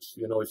loop.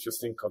 You know, if you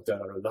think of there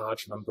are a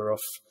large number of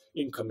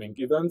incoming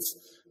events,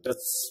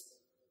 that's,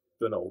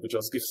 you know, we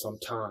just give some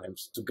time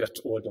to get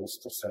all those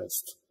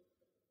processed.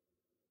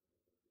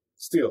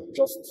 Still,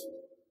 just,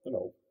 you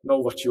know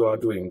what you are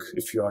doing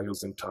if you are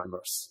using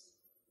timers.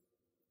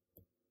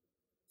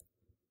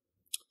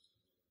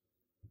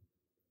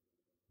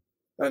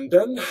 And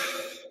then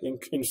in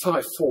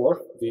 5.4,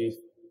 we,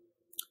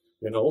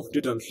 you know,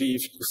 didn't leave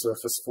the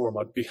surface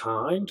format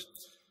behind.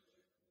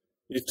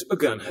 It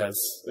again has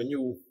a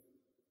new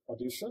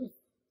addition.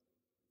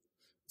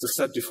 The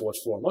set default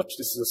format.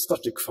 This is a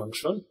static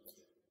function,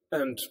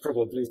 and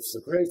probably it's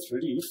a great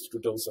relief to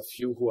those of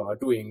you who are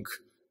doing,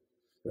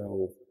 you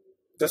know,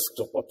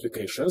 desktop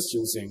applications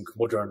using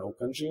modern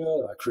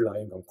OpenGL, like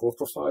relying on core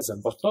profiles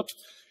and whatnot,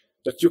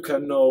 that you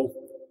can now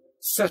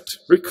set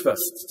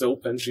request the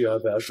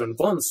OpenGL version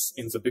once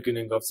in the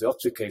beginning of the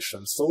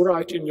application. So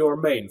right in your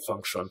main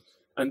function,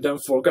 and then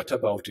forget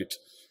about it,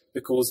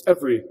 because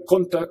every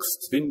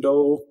context,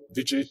 window,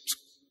 widget,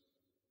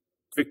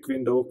 quick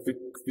window, quick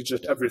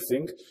widget,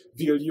 everything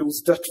will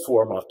use that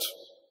format.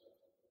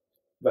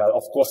 Well,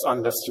 of course,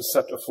 unless you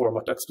set a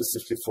format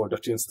explicitly for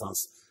that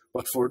instance.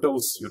 But for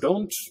those you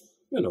don't,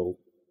 you know,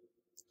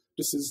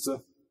 this is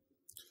the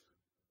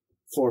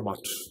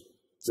format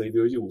they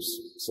will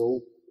use.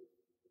 So,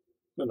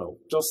 you know,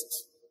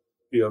 just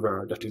be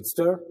aware that it's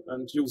there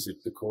and use it,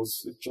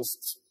 because it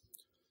just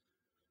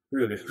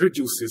really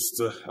reduces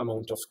the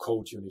amount of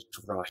code you need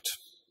to write.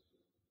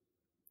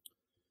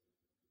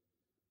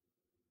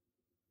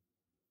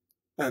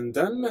 And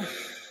then,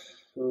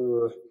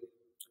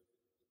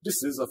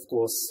 this is, of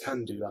course,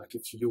 handy, like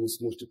if you use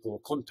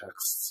multiple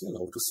contexts, you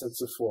know, to set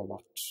the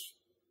format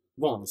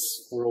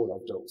once for all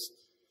of those.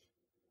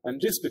 And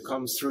this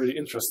becomes really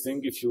interesting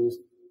if you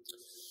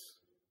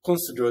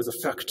consider the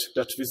fact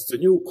that with the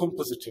new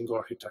compositing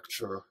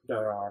architecture,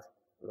 there are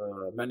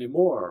many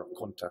more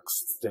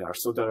contexts there.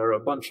 So there are a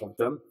bunch of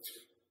them,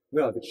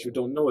 well, which you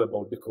don't know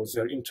about because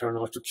they're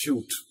internal to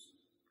Qt.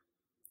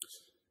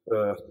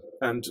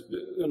 And,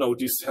 you know,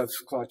 these have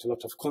quite a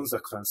lot of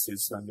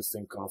consequences when you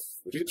think of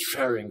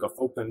sharing of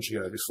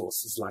OpenGL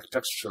resources like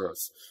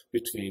textures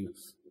between,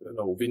 you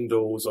know,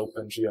 Windows,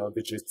 OpenGL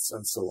widgets,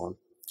 and so on.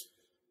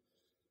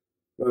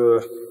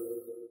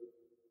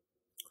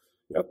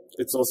 Yep,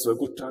 it's also a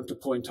good time to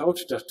point out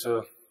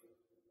that,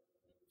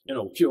 you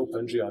know,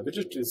 QOpenGL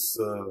widget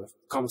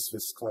comes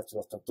with quite a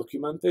lot of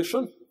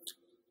documentation,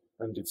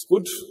 and it's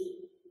good.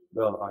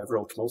 Well, I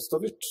wrote most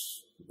of it.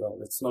 Well,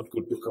 it's not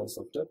good because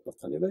of that, but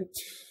anyway.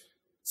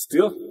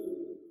 Still,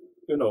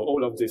 you know,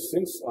 all of these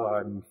things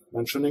I'm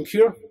mentioning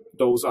here,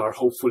 those are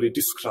hopefully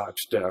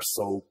described there,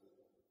 so,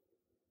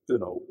 you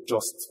know,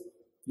 just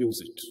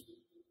use it.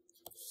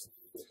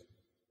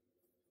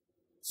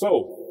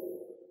 So,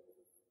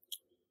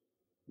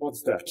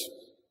 what's that?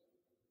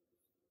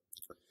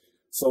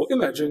 So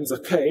imagine the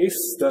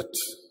case that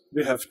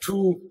we have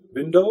two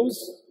windows,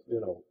 you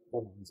know,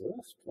 one on the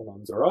left, one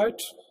on the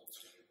right.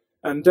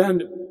 And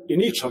then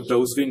in each of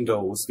those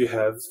windows, we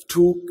have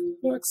two,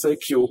 like say,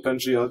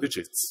 QOpenGL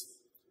widgets.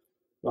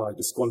 Like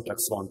this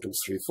context 1, 2,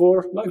 3,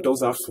 4, like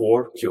those are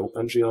 4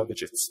 QOpenGL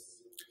widgets.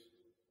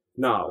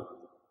 Now,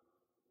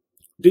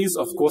 these,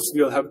 of course,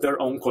 will have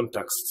their own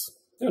contexts.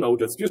 You know,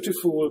 that's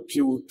beautiful,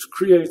 Qt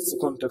creates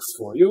a context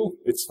for you,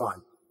 it's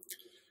fine.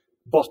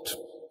 But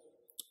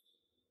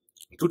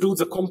to do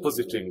the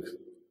compositing,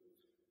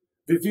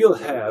 we will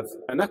have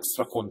an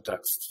extra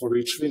context for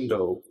each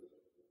window.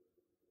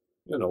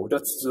 You know,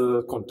 that's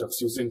the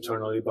context used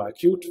internally by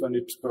Qt when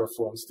it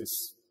performs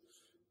this,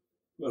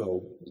 you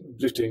know,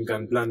 splitting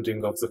and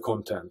blending of the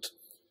content.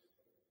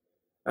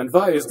 And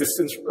why is this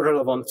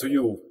relevant to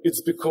you?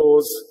 It's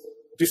because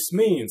this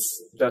means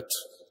that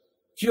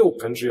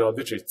QOpenGL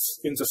widgets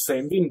in the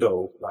same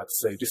window, like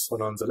say this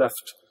one on the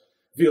left,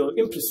 will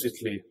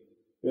implicitly,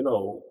 you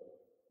know,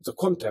 the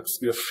context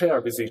will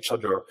share with each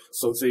other,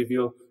 so they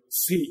will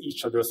see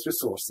each other's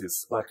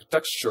resources, like a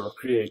texture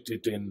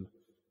created in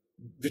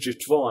widget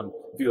 1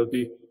 will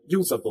be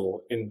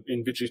usable in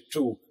widget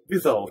 2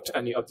 without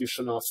any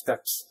additional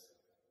steps.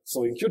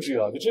 So in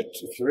QGL widget,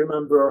 if you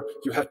remember,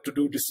 you had to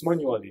do this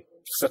manually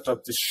to set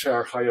up this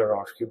share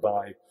hierarchy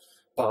by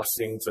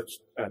passing the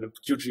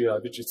QGL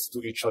widgets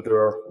to each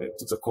other,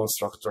 to the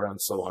constructor, and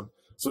so on.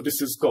 So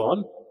this is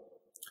gone.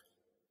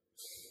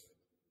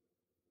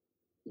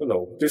 You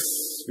know, this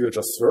will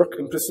just work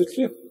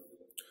implicitly.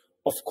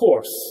 Of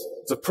course,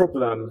 the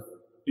problem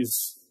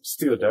is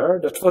still there,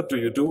 that what do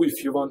you do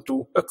if you want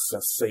to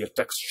access, say, a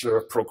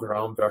texture,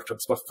 program,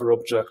 vertex buffer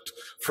object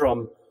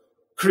from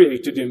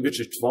created in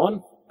widget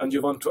 1, and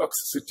you want to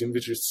access it in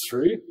widget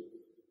 3?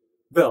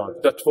 Well,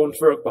 that won't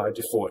work by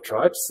default,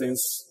 right?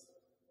 Since,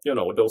 you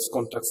know, those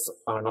contexts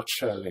are not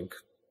sharing.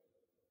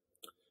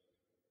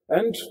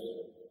 And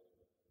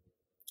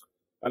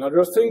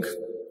another thing,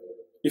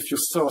 if you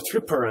start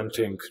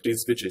reparenting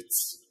these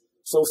widgets,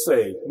 so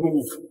say,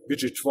 move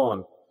widget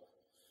 1,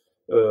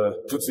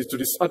 puts it to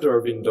this other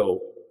window,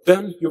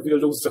 then you will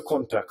lose the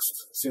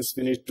context, since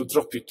we need to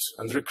drop it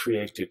and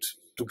recreate it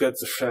to get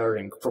the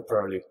sharing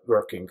properly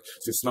working,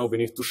 since now we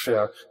need to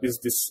share with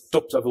this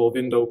top-level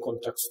window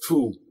context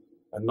 2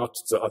 and not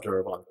the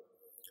other one,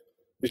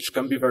 which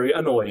can be very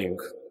annoying,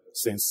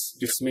 since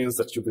this means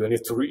that you will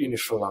need to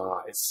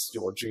reinitialize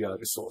your GL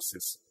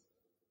resources.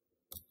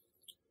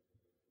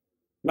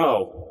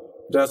 Now,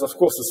 there's of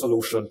course a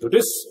solution to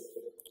this.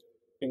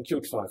 In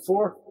Qt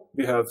 5.4,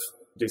 we have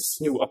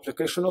this new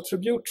application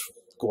attribute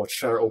called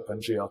share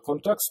OpenGL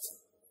context,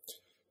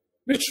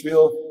 which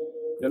will,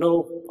 you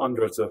know,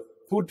 under the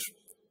hood,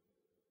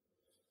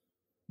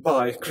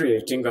 by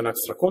creating an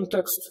extra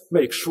context,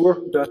 make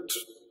sure that,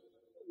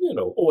 you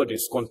know, all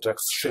these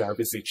contexts share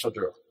with each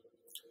other.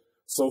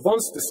 So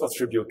once this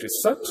attribute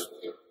is set,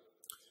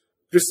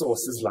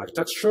 resources like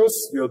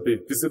textures will be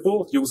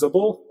visible,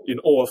 usable in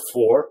all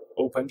 4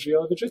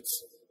 OpenGL widgets.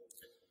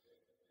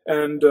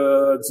 And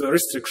the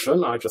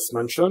restriction I just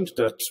mentioned,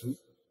 that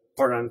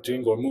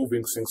parenting or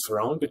moving things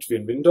around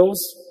between windows,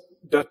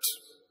 that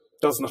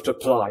does not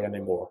apply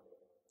anymore.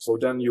 So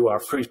then you are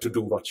free to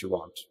do what you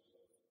want.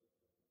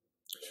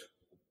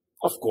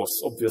 Of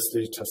course,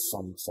 obviously it has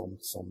some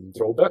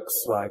drawbacks,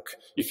 like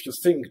if you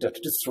think that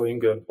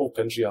destroying an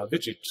OpenGL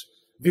widget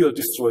will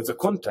destroy the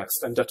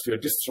context and that will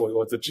destroy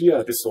all the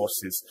GL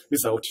resources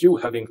without you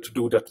having to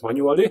do that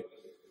manually,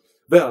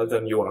 well,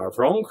 then you are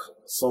wrong.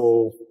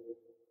 So,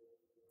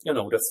 you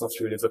know, that's not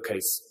really the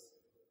case.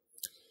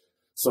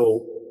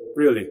 So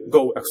really,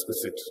 go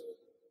explicit,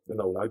 you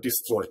know, like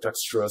destroy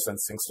textures and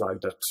things like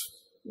that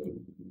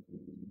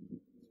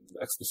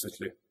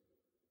explicitly.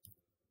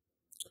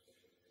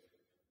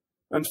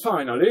 And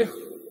finally,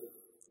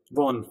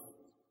 one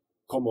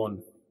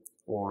common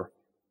or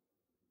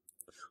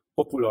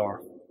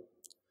popular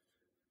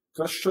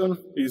question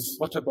is,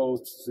 what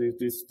about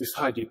this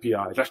high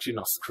DPI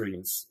retina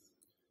screens?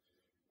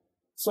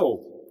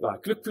 So,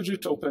 like Click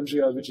widget,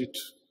 OpenGL widget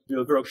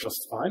will work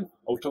just fine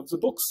out of the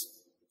box.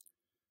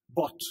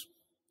 But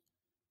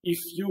if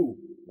you,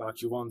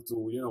 like, you want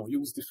to, you know,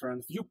 use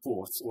different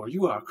viewports, or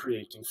you are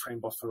creating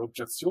frame buffer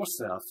objects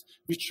yourself,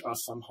 which are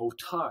somehow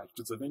tied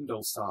to the window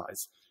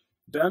size,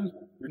 then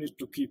you need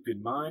to keep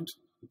in mind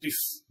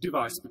this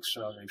device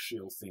pixel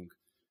ratio thing,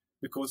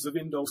 because the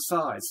window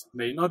size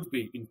may not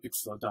be in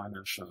pixel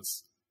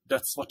dimensions.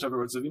 That's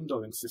whatever the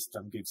windowing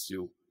system gives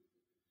you.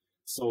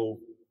 So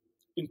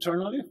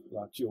internally,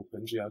 like the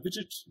OpenGL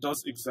widget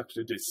does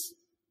exactly this.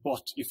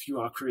 But if you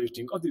are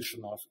creating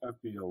additional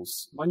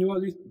FBOs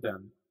manually,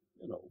 then,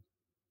 you know,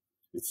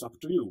 it's up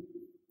to you.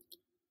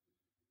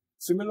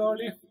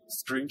 Similarly,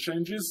 screen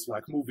changes,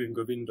 like moving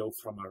a window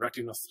from a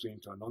retina screen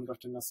to a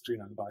non-retina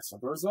screen and vice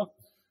versa.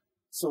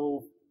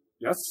 So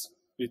yes,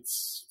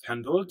 it's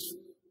handled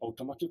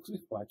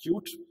automatically by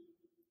Qt.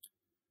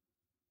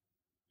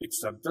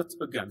 Except that,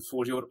 again,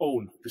 for your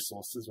own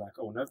resources, like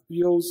own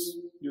FBOs,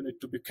 you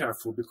need to be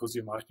careful because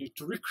you might need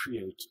to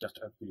recreate that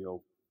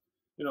FBO.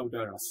 You know,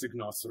 there are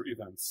signals or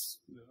events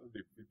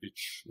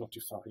which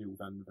notify you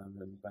when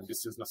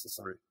this is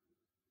necessary.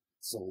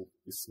 So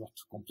it's not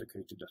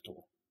complicated at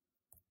all.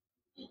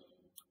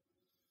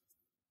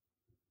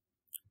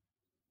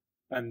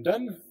 And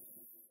then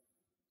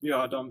we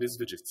are done with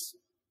widgets.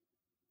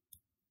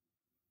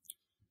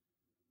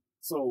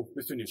 So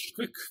we finished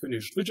quick,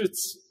 finished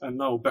widgets, and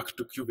now back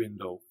to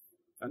QWindow.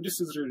 And this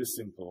is really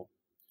simple,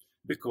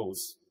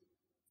 because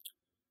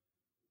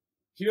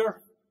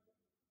here,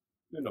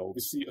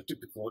 we see a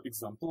typical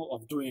example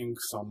of doing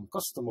some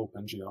custom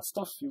OpenGL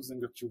stuff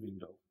using a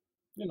QWindow.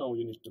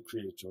 You need to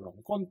create your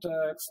own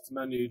context,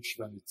 manage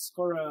when it's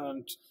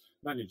current,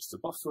 manage the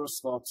buffer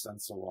swaps,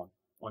 and so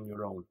on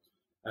your own,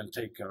 and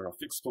take care of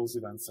expose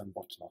events and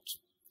whatnot.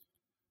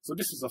 So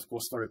this is, of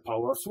course, very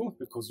powerful,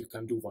 because you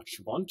can do what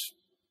you want.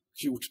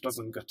 Qt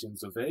doesn't get in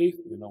the way.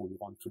 You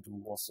want to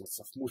do all sorts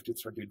of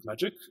multi-threaded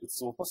magic. It's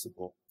all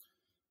possible.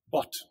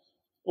 But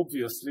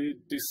obviously,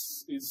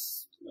 this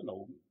is,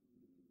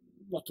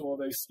 not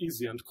always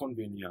easy and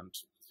convenient.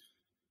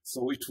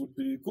 So it would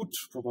be good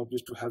probably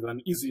to have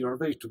an easier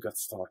way to get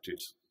started.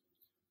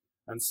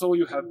 And so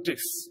you have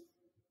this.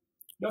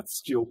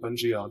 That's the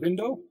OpenGL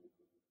window.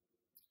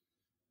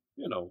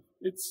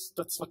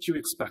 That's what you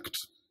expect.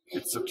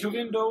 It's a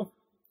QWindow.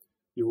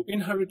 You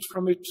inherit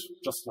from it,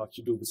 just like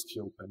you do with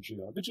the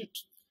OpenGL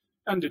widget.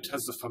 And it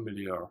has a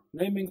familiar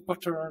naming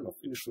pattern of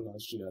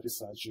initialize.gl,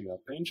 resize.gl,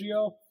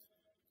 paint.gl.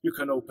 You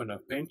can open a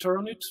painter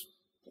on it.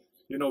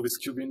 With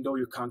QWindow,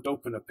 you can't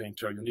open a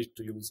painter. You need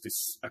to use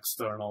this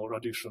external,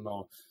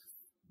 additional,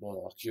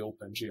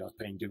 OpenGL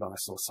paint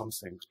device or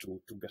something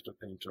to get a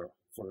painter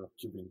for a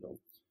QWindow.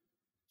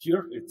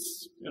 Here,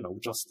 it's,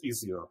 just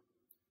easier.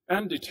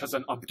 And it has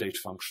an update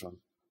function,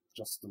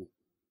 just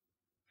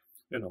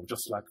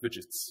like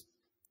widgets.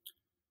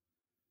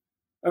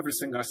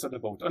 Everything I said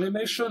about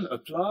animation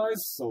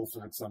applies. So,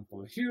 for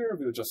example, here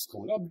we'll just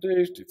call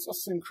update. It's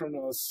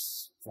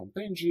asynchronous from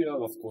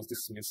paint.gl. Of course,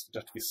 this means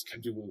that we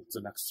schedule the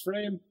next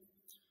frame.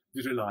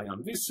 We rely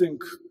on vsync,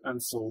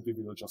 and so we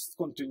will just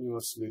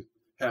continuously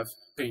have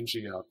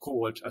paint.gl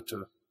called at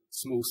a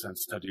smooth and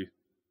steady,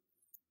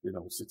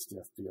 60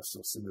 FPS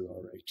or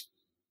similar rate.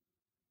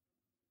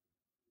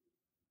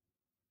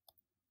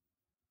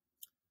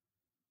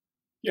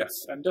 Yes,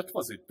 and that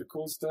was it,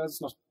 because there's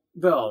not.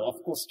 Well,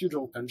 of course, the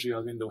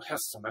OpenGL window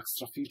has some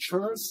extra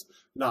features,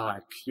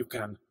 like you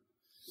can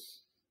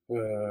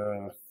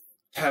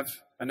have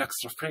an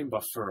extra frame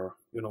buffer.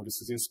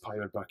 This is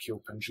inspired by the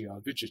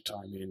OpenGL widget.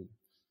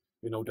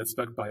 That's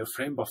backed by a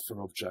frame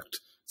buffer object.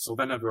 So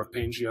whenever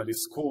paint.gl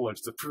is called,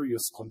 the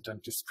previous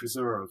content is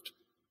preserved.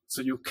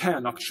 So you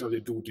can actually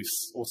do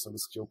this also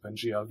with the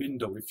OpenGL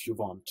window if you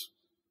want.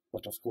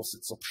 But of course,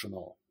 it's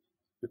optional,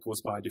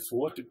 because by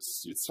default,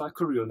 it's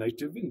like a real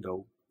native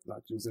window,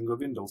 like using a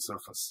window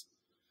surface,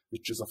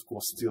 which is, of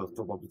course, still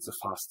probably the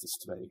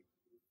fastest way.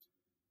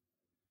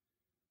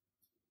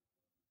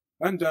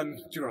 And then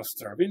the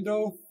raster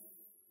window.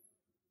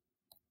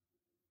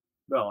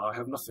 Well, I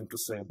have nothing to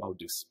say about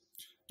this.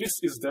 This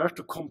is there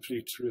to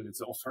complete really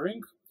the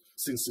offering.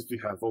 Since if we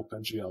have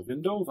OpenGL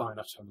window, why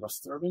not have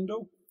raster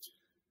window?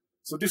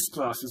 So this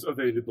class is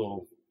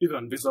available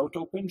even without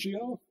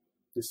OpenGL.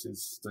 This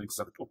is the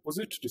exact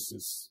opposite. This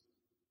is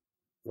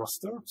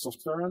raster,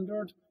 software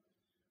rendered.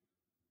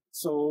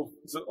 So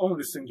the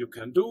only thing you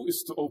can do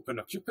is to open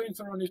a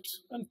QPainter on it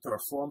and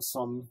perform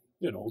some,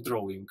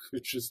 drawing,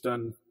 which is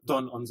then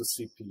done on the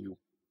CPU.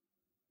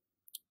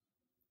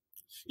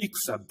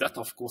 Except that,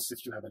 of course,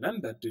 if you have an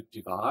embedded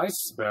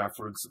device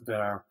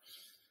where,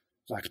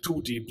 like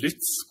 2D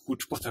Blitz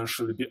could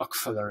potentially be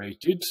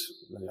accelerated,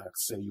 like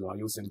say you are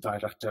using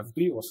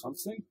DirectFB or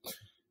something,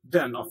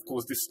 then of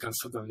course this can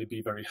suddenly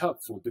be very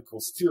helpful,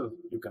 because still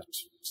you get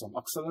some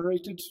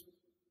accelerated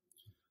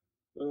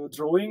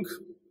drawing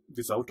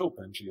without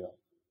OpenGL.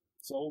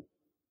 So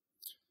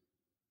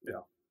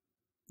yeah,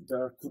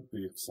 there could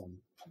be some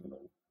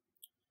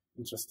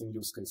interesting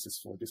use cases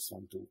for this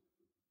one too.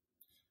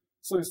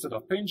 So instead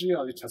of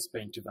paint.gl, it has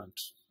paint event.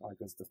 I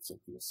guess that's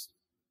obvious.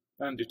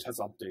 And it has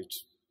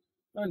update.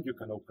 And you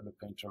can open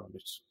a painter on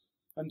it.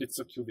 And it's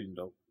a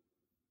QWindow.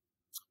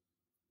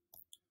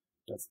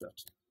 That's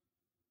that.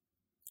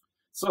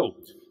 So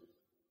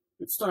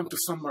it's time to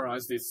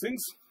summarize these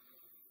things.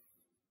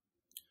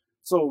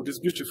 So this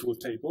beautiful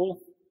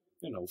table,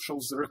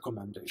 shows the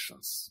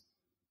recommendations.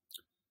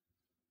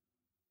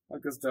 I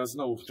guess there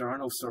are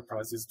no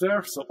surprises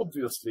there. So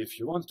obviously, if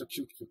you want a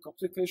Qt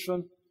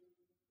application,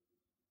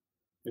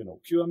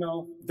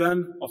 QML,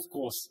 then of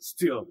course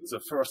still the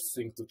first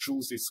thing to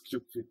choose is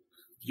Qt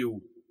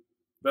View,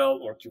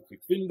 or Qt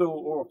Window,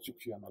 or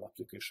QML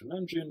application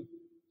engine,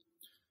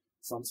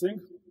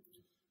 something,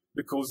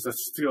 because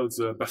that's still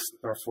the best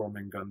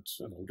performing, and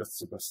that's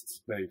the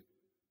best way.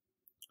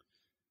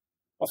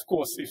 Of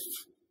course, if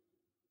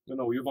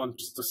you want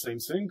the same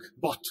thing,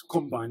 but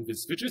combined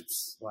with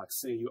widgets, like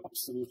say you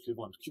absolutely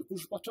want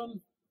QPush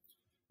button,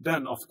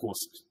 then of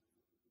course,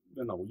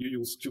 you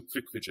use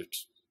QQuick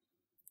widget.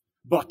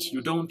 But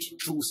you don't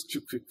choose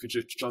QQuick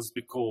widget just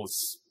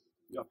because,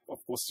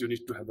 of course, you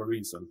need to have a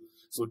reason.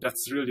 So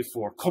that's really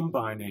for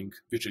combining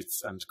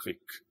widgets and quick.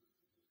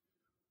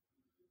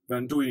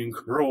 When doing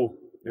raw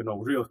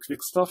real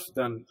quick stuff,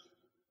 then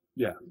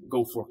yeah,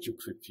 go for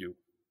QQuickView.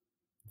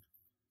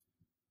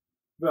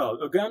 Well,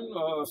 again,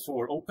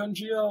 for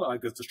OpenGL, I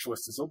guess the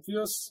choice is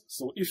obvious.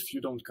 So if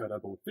you don't care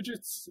about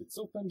widgets, it's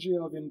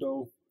OpenGL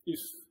window. If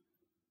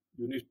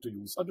you need to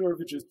use other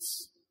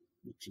widgets,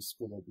 which is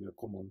probably a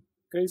common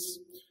case,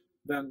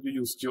 then you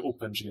use your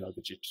OpenGL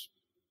widget.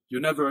 You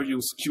never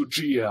use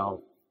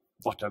QGL,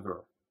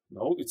 whatever.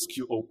 No, it's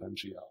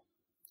QOpenGL.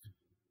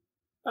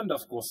 And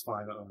of course,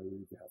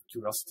 finally, we have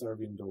QRaster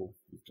window,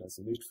 which has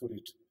a need for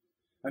it.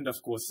 And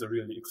of course, the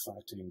really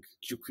exciting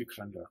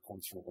QQuickRender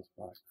control.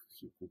 Like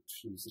you could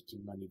use it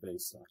in many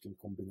ways, like in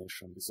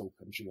combination with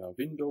OpenGL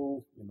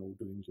window,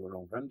 doing your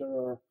own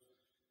renderer,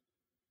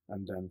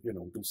 and then,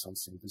 do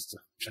something with the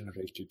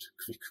generated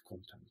quick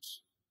content.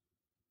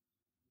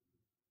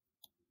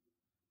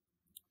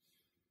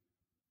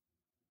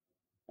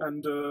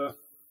 And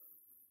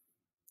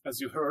as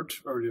you heard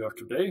earlier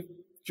today,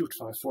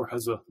 Qt5.4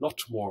 has a lot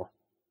more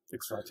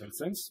exciting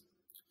things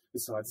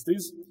besides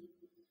these.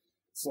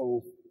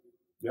 So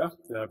yeah,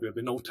 there will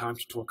be no time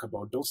to talk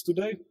about those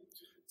today.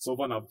 So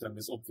one of them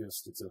is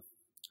obviously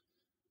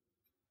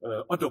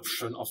the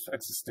adoption of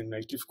existing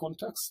native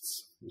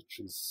contexts, which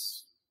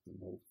is,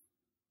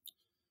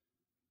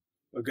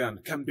 again,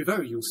 can be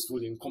very useful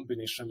in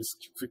combination with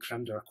quick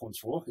render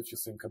control, if you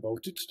think about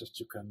it, that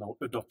you can now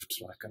adopt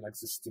like an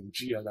existing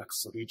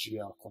GLX or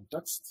EGL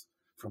context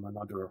from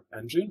another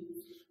engine,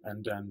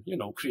 and then,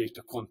 create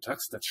a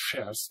context that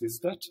shares with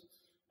that,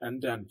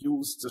 and then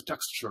use the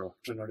texture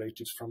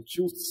generated from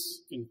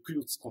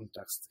Qt's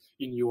context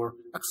in your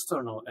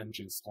external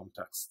engine's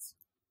context.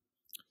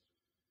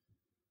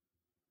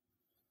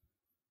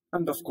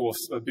 And of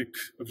course, a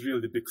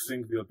really big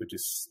thing will be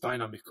this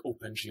dynamic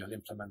OpenGL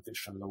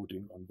implementation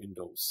loading on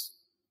Windows,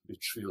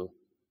 which will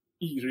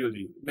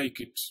really make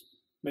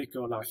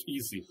your life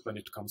easy when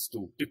it comes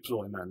to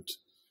deployment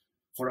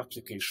for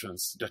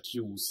applications that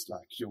use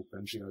like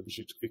OpenGL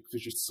quick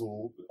widgets,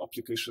 so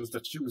applications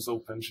that use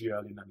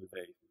OpenGL in any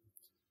way.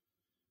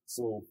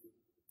 So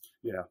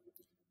yeah,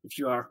 if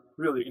you are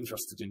really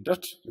interested in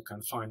that, you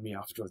can find me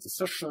after the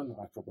session.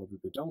 I'll probably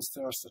be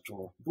downstairs at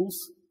our booth.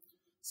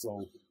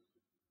 So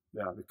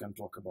yeah, we can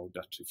talk about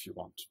that if you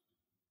want.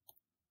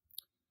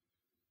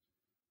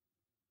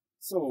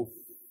 So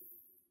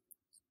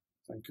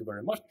thank you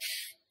very much.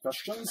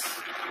 Questions?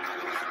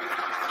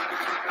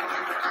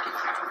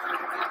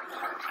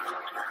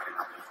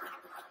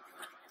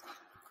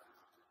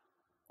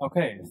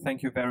 Okay,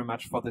 thank you very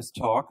much for this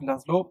talk,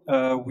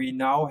 Laszlo. We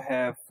now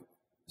have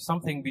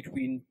something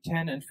between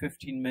 10 and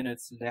 15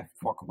 minutes left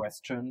for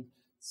questions.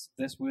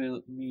 This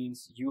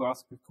means you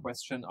ask a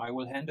question, I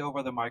will hand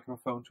over the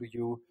microphone to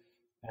you,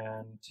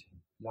 and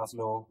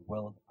Laszlo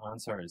will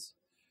answer.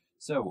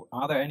 So,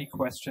 are there any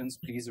questions?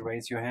 Please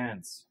raise your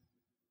hands.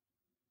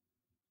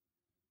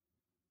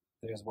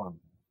 There's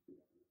one.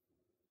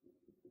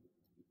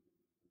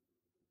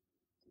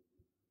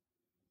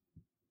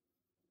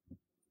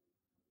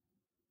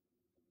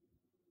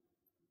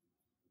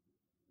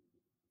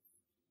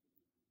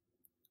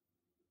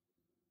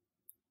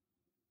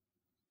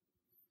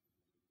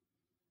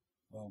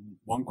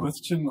 One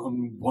question.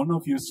 On one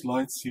of your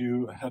slides,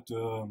 you had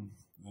a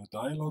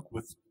dialog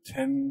with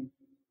 10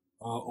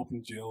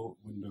 OpenGL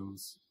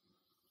windows.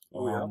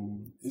 Oh,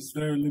 yeah. Is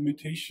there a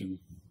limitation?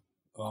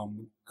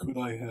 Could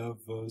I have,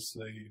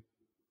 say,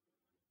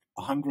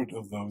 100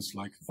 of those,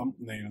 like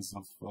thumbnails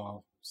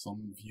of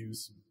some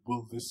views?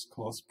 Will this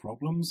cause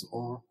problems,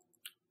 or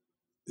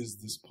is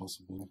this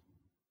possible?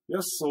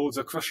 Yes, so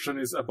the question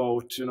is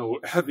about,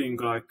 having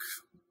like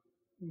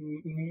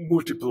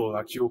multiple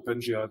like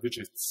OpenGL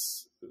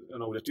widgets,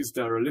 that is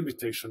there a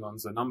limitation on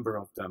the number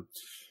of them?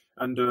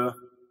 And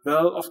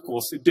well, of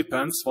course, it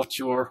depends what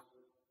your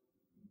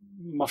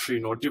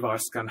machine or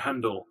device can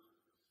handle.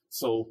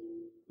 So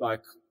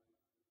like,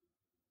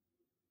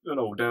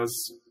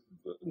 there's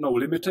no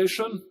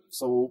limitation.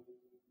 So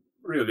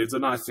really the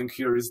nice thing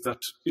here is that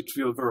it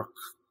will work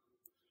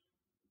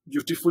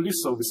beautifully.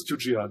 So with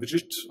QGL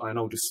widget, I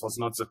know this was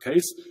not the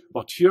case,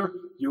 but here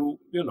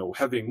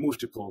having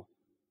multiple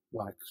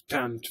like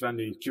 10,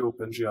 20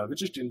 QOpenGL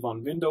widget in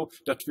one window,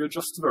 that will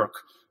just work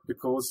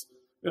because,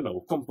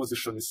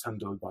 composition is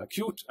handled by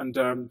Qt, and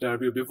there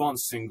will be one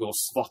single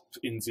swap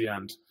in the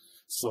end.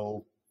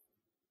 So,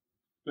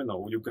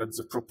 you get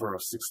the proper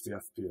 60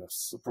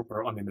 FPS, the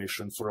proper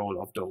animation for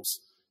all of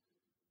those.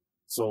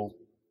 So,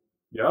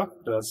 yeah,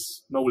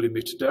 there's no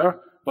limit there,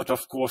 but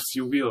of course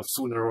you will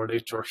sooner or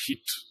later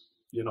hit,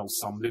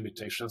 some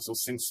limitations, so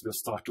things will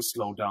start to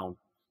slow down.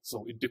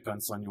 So it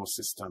depends on your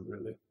system,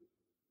 really.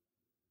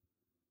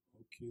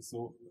 Okay,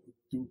 so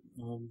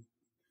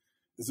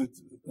is it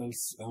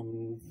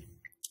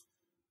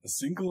a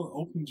single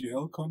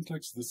OpenGL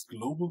context, this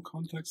global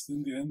context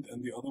in the end,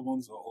 and the other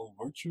ones are all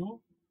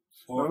virtual?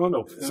 Or,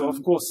 no. So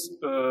of course,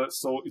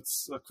 so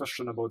it's a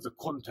question about the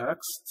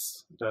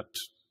contexts that,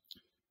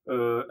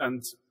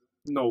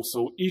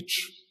 so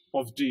each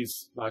of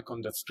these, like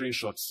on that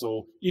screenshot,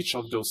 so each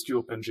of those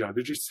QOpenGL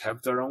widgets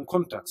have their own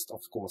context,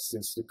 of course,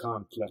 since we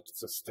can't let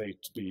the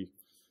state be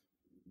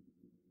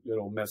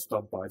messed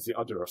up by the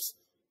others.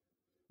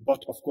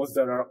 But of course,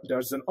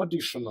 there's an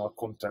additional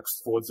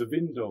context for the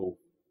window,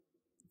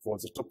 for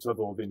the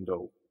top-level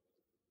window.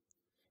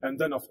 And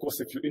then, of course,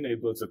 if you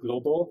enable the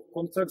global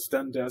context,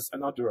 then there's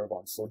another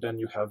one. So then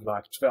you have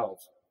like 12.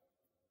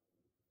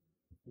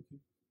 Okay.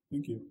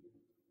 Thank you.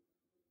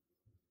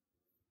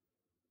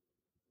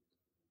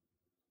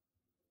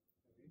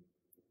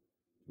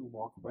 Two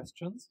more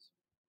questions.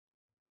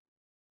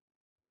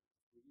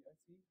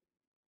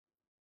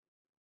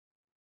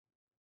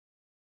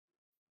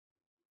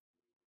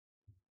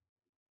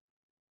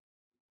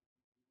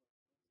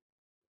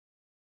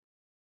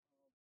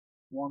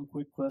 One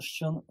quick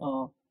question.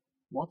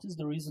 What is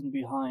the reason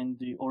behind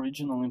the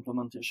original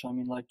implementation? I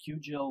mean, like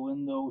QGL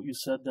window, you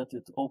said that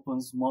it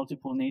opens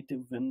multiple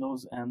native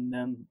windows and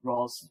then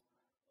draws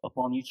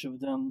upon each of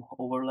them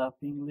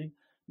overlappingly.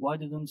 Why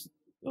doesn't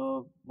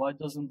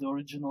the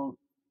original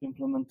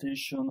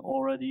implementation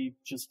already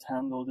just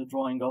handle the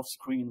drawing off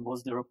screen?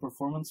 Was there a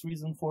performance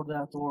reason for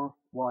that, or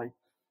why?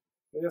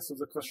 Yeah, so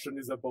the question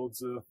is about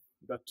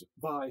that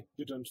why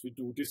didn't we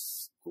do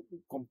this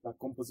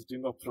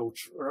compositing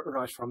approach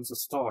right from the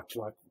start,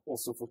 like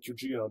also for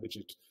QGL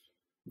widget?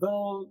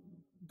 Well,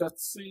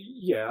 that's,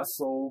 yeah,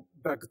 so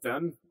back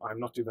then, I'm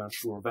not even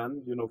sure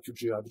when,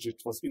 QGL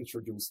widget was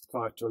introduced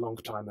quite a long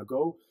time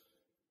ago.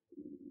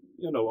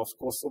 Of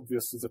course,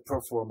 obviously the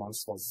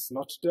performance was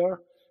not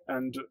there.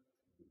 And,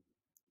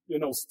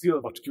 still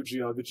what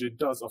QGL widget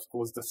does, of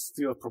course, that's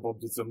still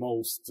probably the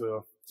most,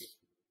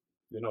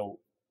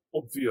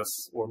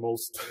 obvious or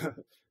most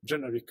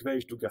generic way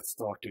to get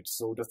started.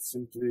 So that's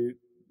simply,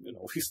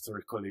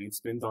 historically it's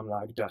been done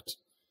like that.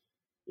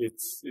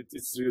 It's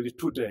really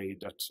today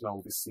that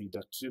now we see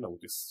that,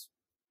 this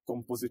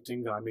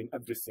compositing, I mean,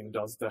 everything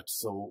does that.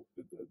 So,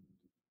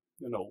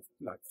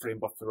 like frame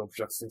buffer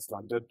objects, things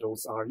like that,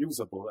 those are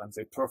usable and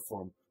they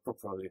perform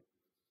properly.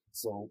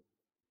 So,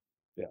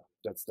 yeah,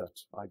 that's that.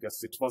 I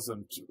guess it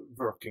wasn't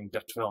working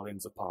that well in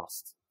the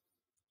past.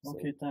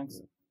 Okay, thanks.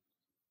 Yeah.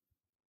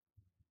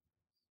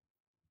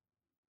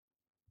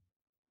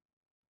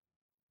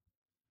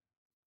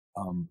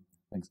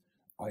 Thanks.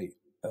 I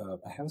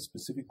have a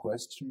specific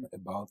question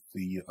about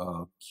the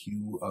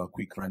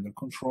quick render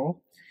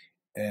control,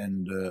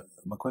 and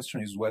my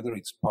question is whether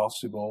it's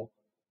possible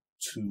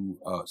to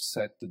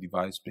set the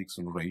device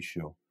pixel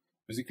ratio.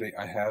 Basically,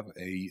 I have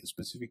a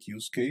specific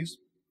use case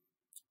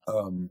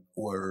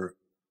where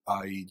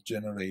I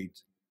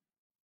generate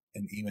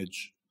an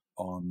image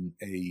on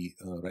a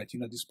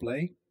retina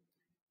display,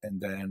 and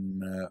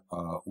then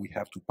we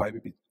have to pipe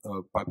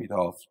it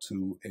off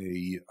to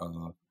a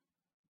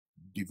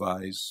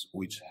device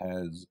which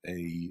has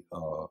a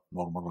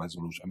normal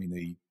resolution. I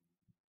mean,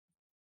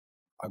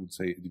 I would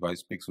say a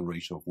device pixel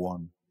ratio of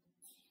 1.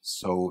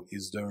 So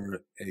is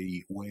there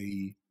a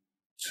way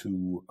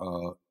to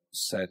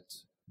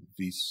set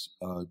this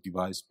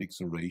device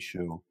pixel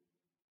ratio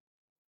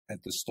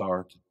at the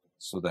start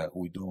so that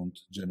we don't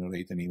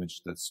generate an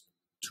image that's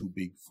too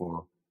big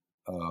for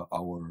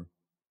our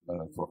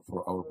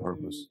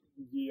purpose?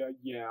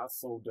 Yeah.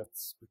 So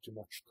that's pretty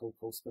much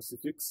Coco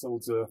specific. So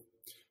the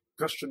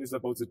question is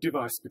about the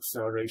device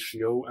pixel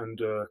ratio, and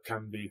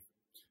can we,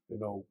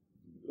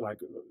 like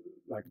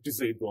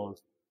disable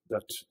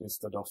that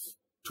instead of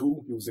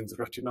 2 using the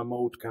retina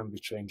mode, can we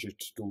change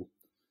it to,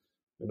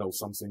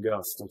 something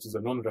else, so to the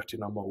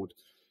non-retina mode?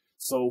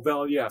 So,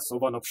 well, yeah, so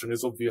one option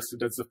is obviously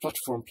that's the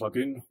platform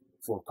plugin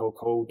for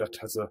Coco that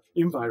has an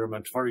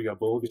environment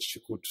variable which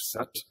you could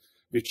set,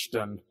 which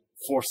then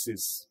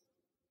forces,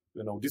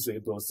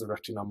 disables the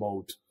retina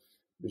mode,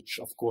 which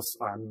of course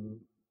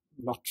I'm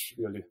not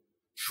really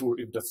sure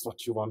if that's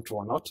what you want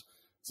or not.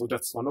 So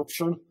that's one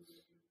option.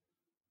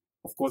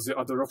 Of course, the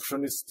other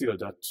option is still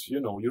that,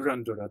 you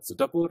render at the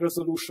double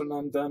resolution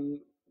and then,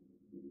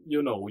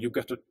 you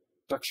get a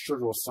texture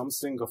or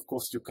something. Of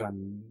course, you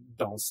can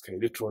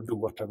downscale it or do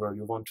whatever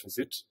you want with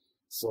it.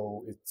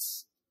 So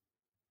it's,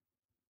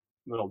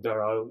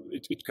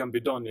 it can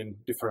be done in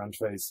different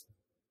ways.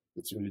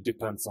 It really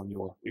depends on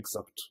your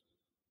exact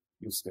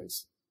use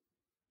case.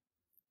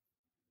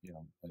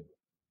 Yeah,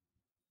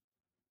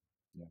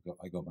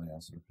 I got my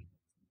answer.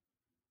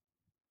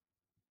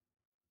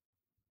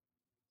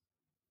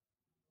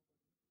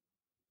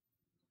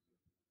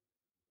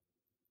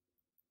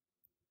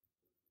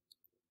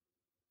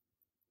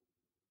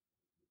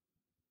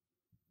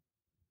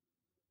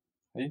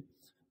 Hey,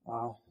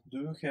 do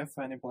you have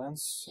any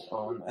plans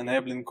on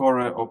enabling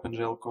Core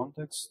OpenGL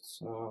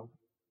context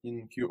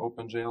in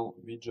QOpenGL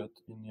widget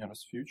in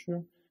nearest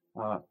future?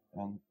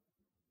 And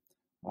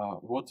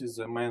what is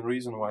the main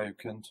reason why you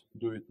can't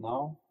do it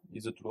now?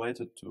 Is it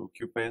related to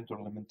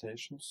QPainter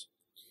limitations?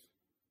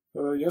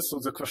 Yes, so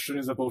the question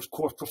is about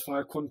core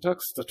profile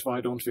context, that why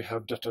don't we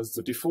have that as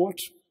the default?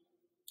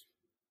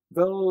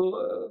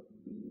 Well,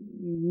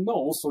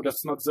 no, so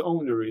that's not the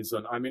only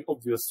reason. I mean,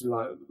 obviously,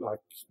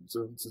 like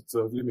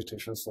the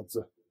limitations of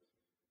the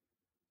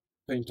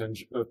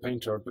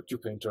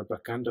QPainter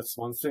backend, that's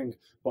one thing.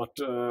 But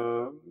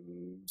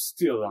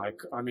still,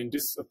 I mean,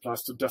 this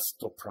applies to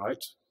desktop,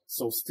 right?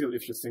 So still,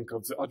 if you think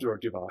of the other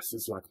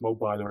devices like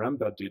mobile or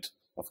embedded,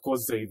 of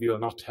course, they will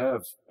not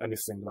have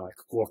anything like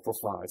core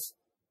profiles,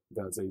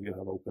 that they will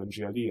have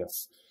OpenGL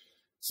ES.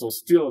 So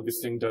still, we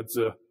think that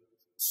the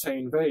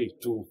same way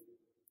to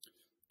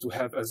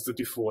have as the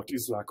default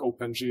is like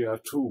OpenGL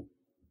 2,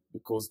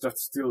 because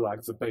that's still like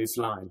the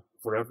baseline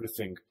for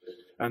everything.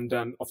 And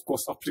then, of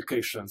course,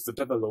 applications, the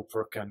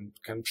developer can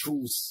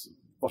choose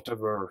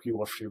whatever he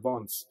or she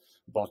wants,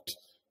 but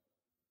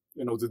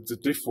you know, the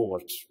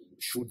default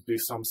should be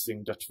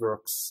something that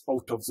works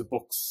out of the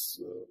box,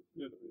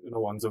 you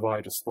know, on the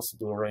widest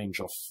possible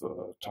range of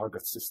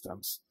target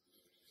systems.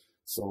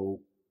 So,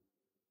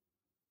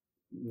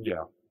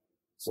 yeah,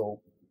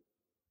 so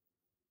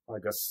I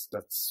guess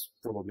that's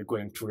probably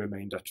going to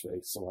remain that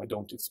way. So I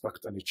don't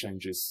expect any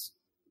changes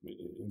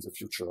in the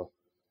future.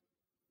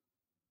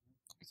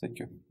 Thank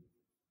you.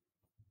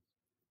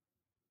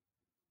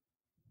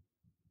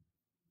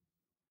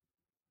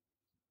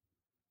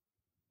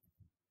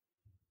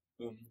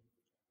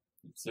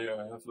 Let's say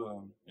I have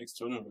an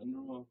external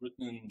renderer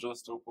written in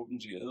just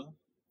OpenGL,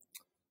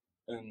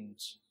 and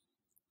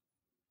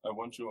I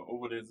want to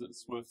overlay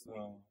this with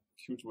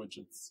Qt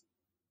widgets.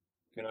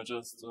 Can I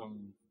just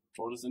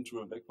draw this into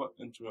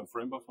a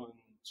frame buffer and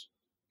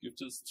give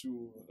this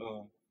to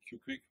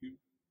QQuick view?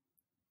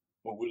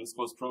 Or will this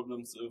cause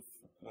problems if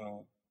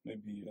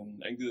maybe an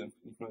angle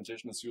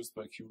implementation is used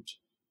by Qt,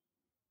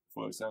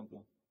 for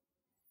example?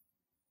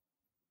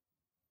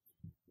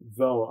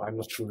 Well, I'm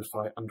not sure if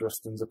I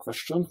understand the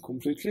question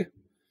completely,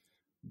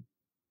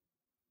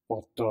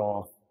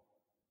 but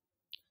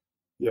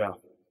yeah,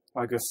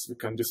 I guess we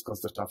can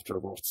discuss that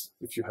afterwards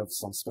if you have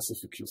some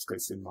specific use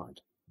case in mind.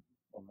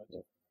 All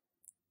right.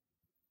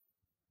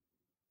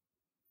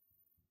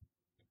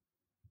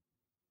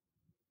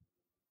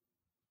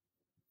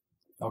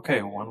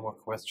 Okay, one more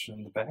question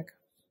in the back.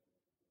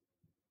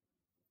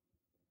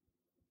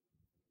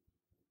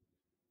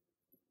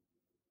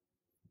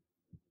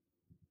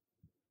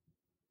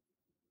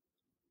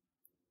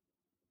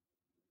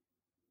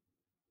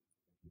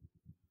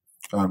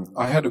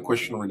 I had a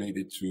question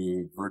related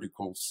to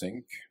vertical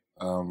sync.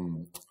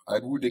 I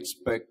would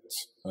expect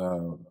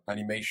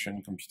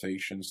animation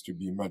computations to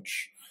be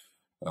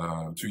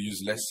to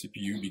use less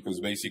CPU, because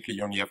basically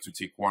you only have to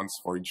take once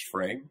for each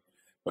frame.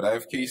 But I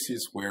have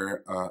cases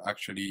where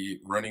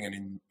actually running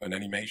an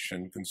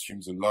animation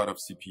consumes a lot of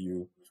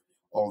CPU,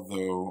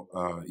 although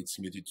it's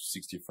limited to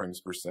 60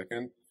 frames per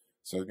second.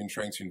 So I've been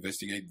trying to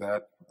investigate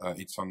that.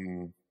 It's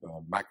on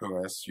Mac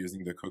OS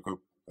using the Cocoa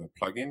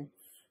plugin.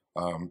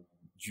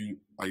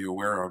 Are you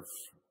aware of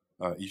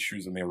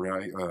issues that may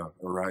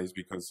arise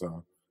because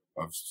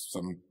of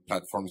some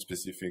platform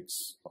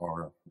specifics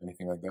or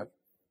anything like that?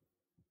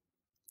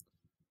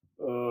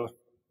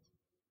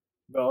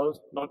 Well,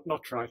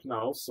 not right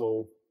now.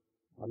 So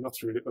I'm not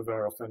really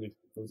aware of any,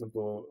 for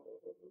example,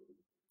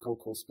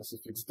 Cocoa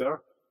specifics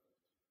there.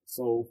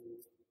 So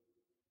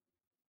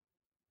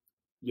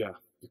yeah,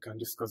 we can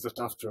discuss that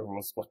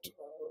afterwards. But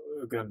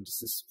again,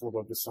 this is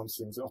probably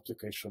something the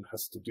application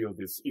has to deal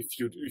with if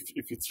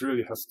it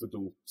really has to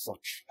do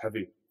such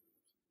heavy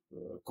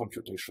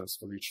computations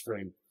for each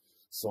frame.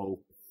 So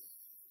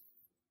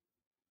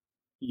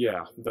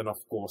yeah, then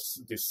of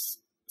course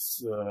this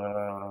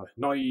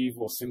naive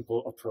or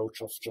simple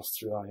approach of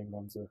just relying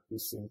on the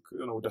resync,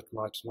 you know, that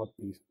might not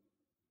be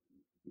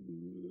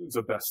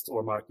the best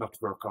or might not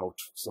work out.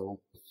 So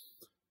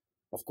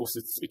of course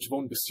it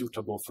won't be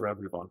suitable for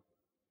everyone.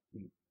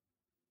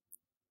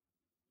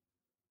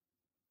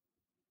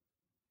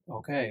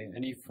 Okay,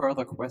 any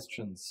further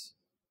questions?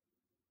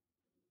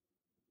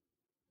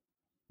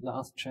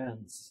 Last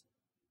chance.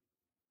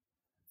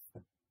 I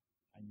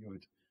knew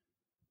it.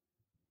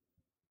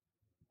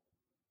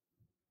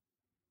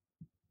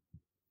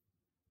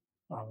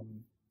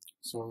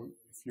 So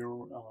if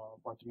you're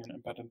writing an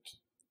embedded,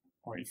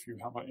 or if you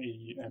have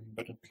a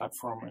embedded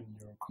platform and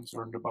you're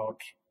concerned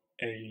about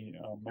A,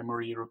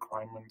 memory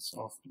requirements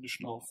of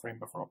additional frame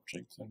buffer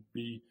objects, and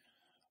B,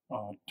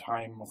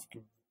 time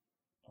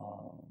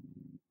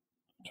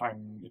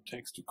it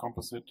takes to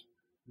composite,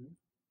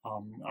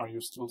 are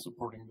you still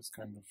supporting this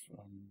kind of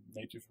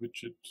native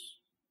widget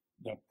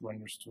that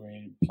renders to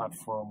a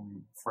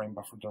platform frame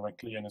buffer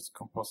directly and is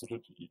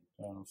composited,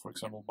 for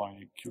example,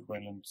 by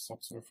QtDD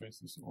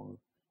subsurfaces or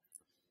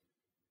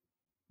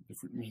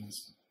different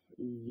means?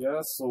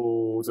 Yeah,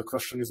 so the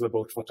question is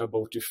about what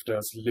about if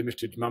there's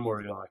limited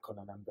memory like on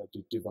an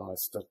embedded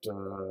device, that,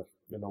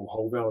 you know,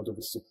 how well do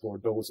we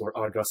support those, or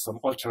are there some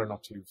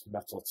alternative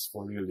methods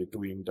for really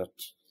doing that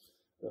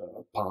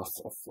path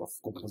of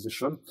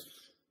composition?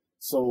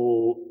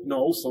 So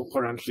no, so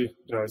currently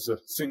there is a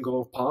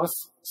single path,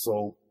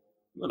 so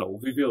you know,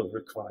 we will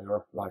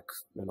require like,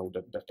 you know,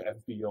 that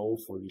FBO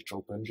for each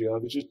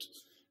OpenGL widget,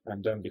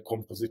 and then we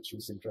composite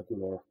using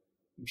regular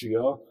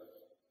GL.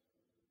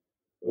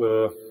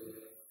 Well,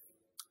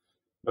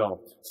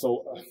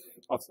 so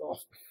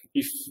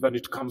if when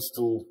it comes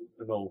to,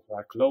 you know,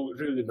 like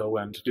really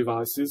low-end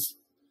devices,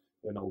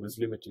 you know, with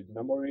limited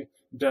memory,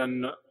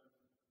 then,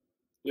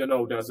 you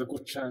know, there's a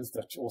good chance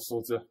that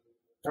also the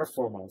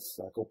performance,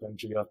 like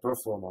OpenGL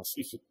performance,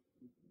 if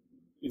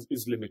it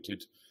is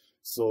limited.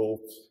 So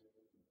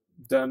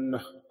then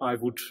I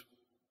would,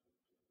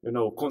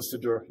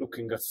 consider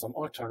looking at some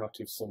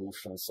alternative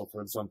solutions. So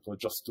for example,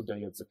 just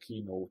today at the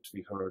keynote,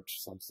 we heard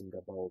something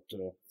about,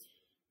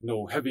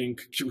 having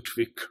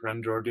QtWick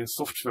rendered in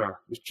software,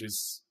 which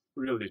is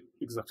really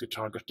exactly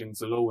targeting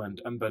the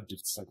low-end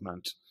embedded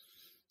segment.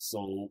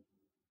 So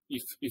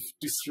if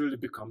this really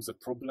becomes a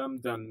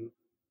problem, then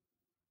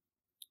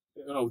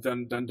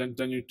then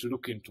you need to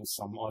look into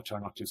some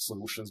alternative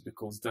solutions,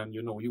 because then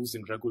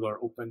using regular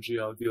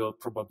OpenGL will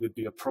probably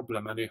be a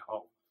problem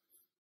anyhow.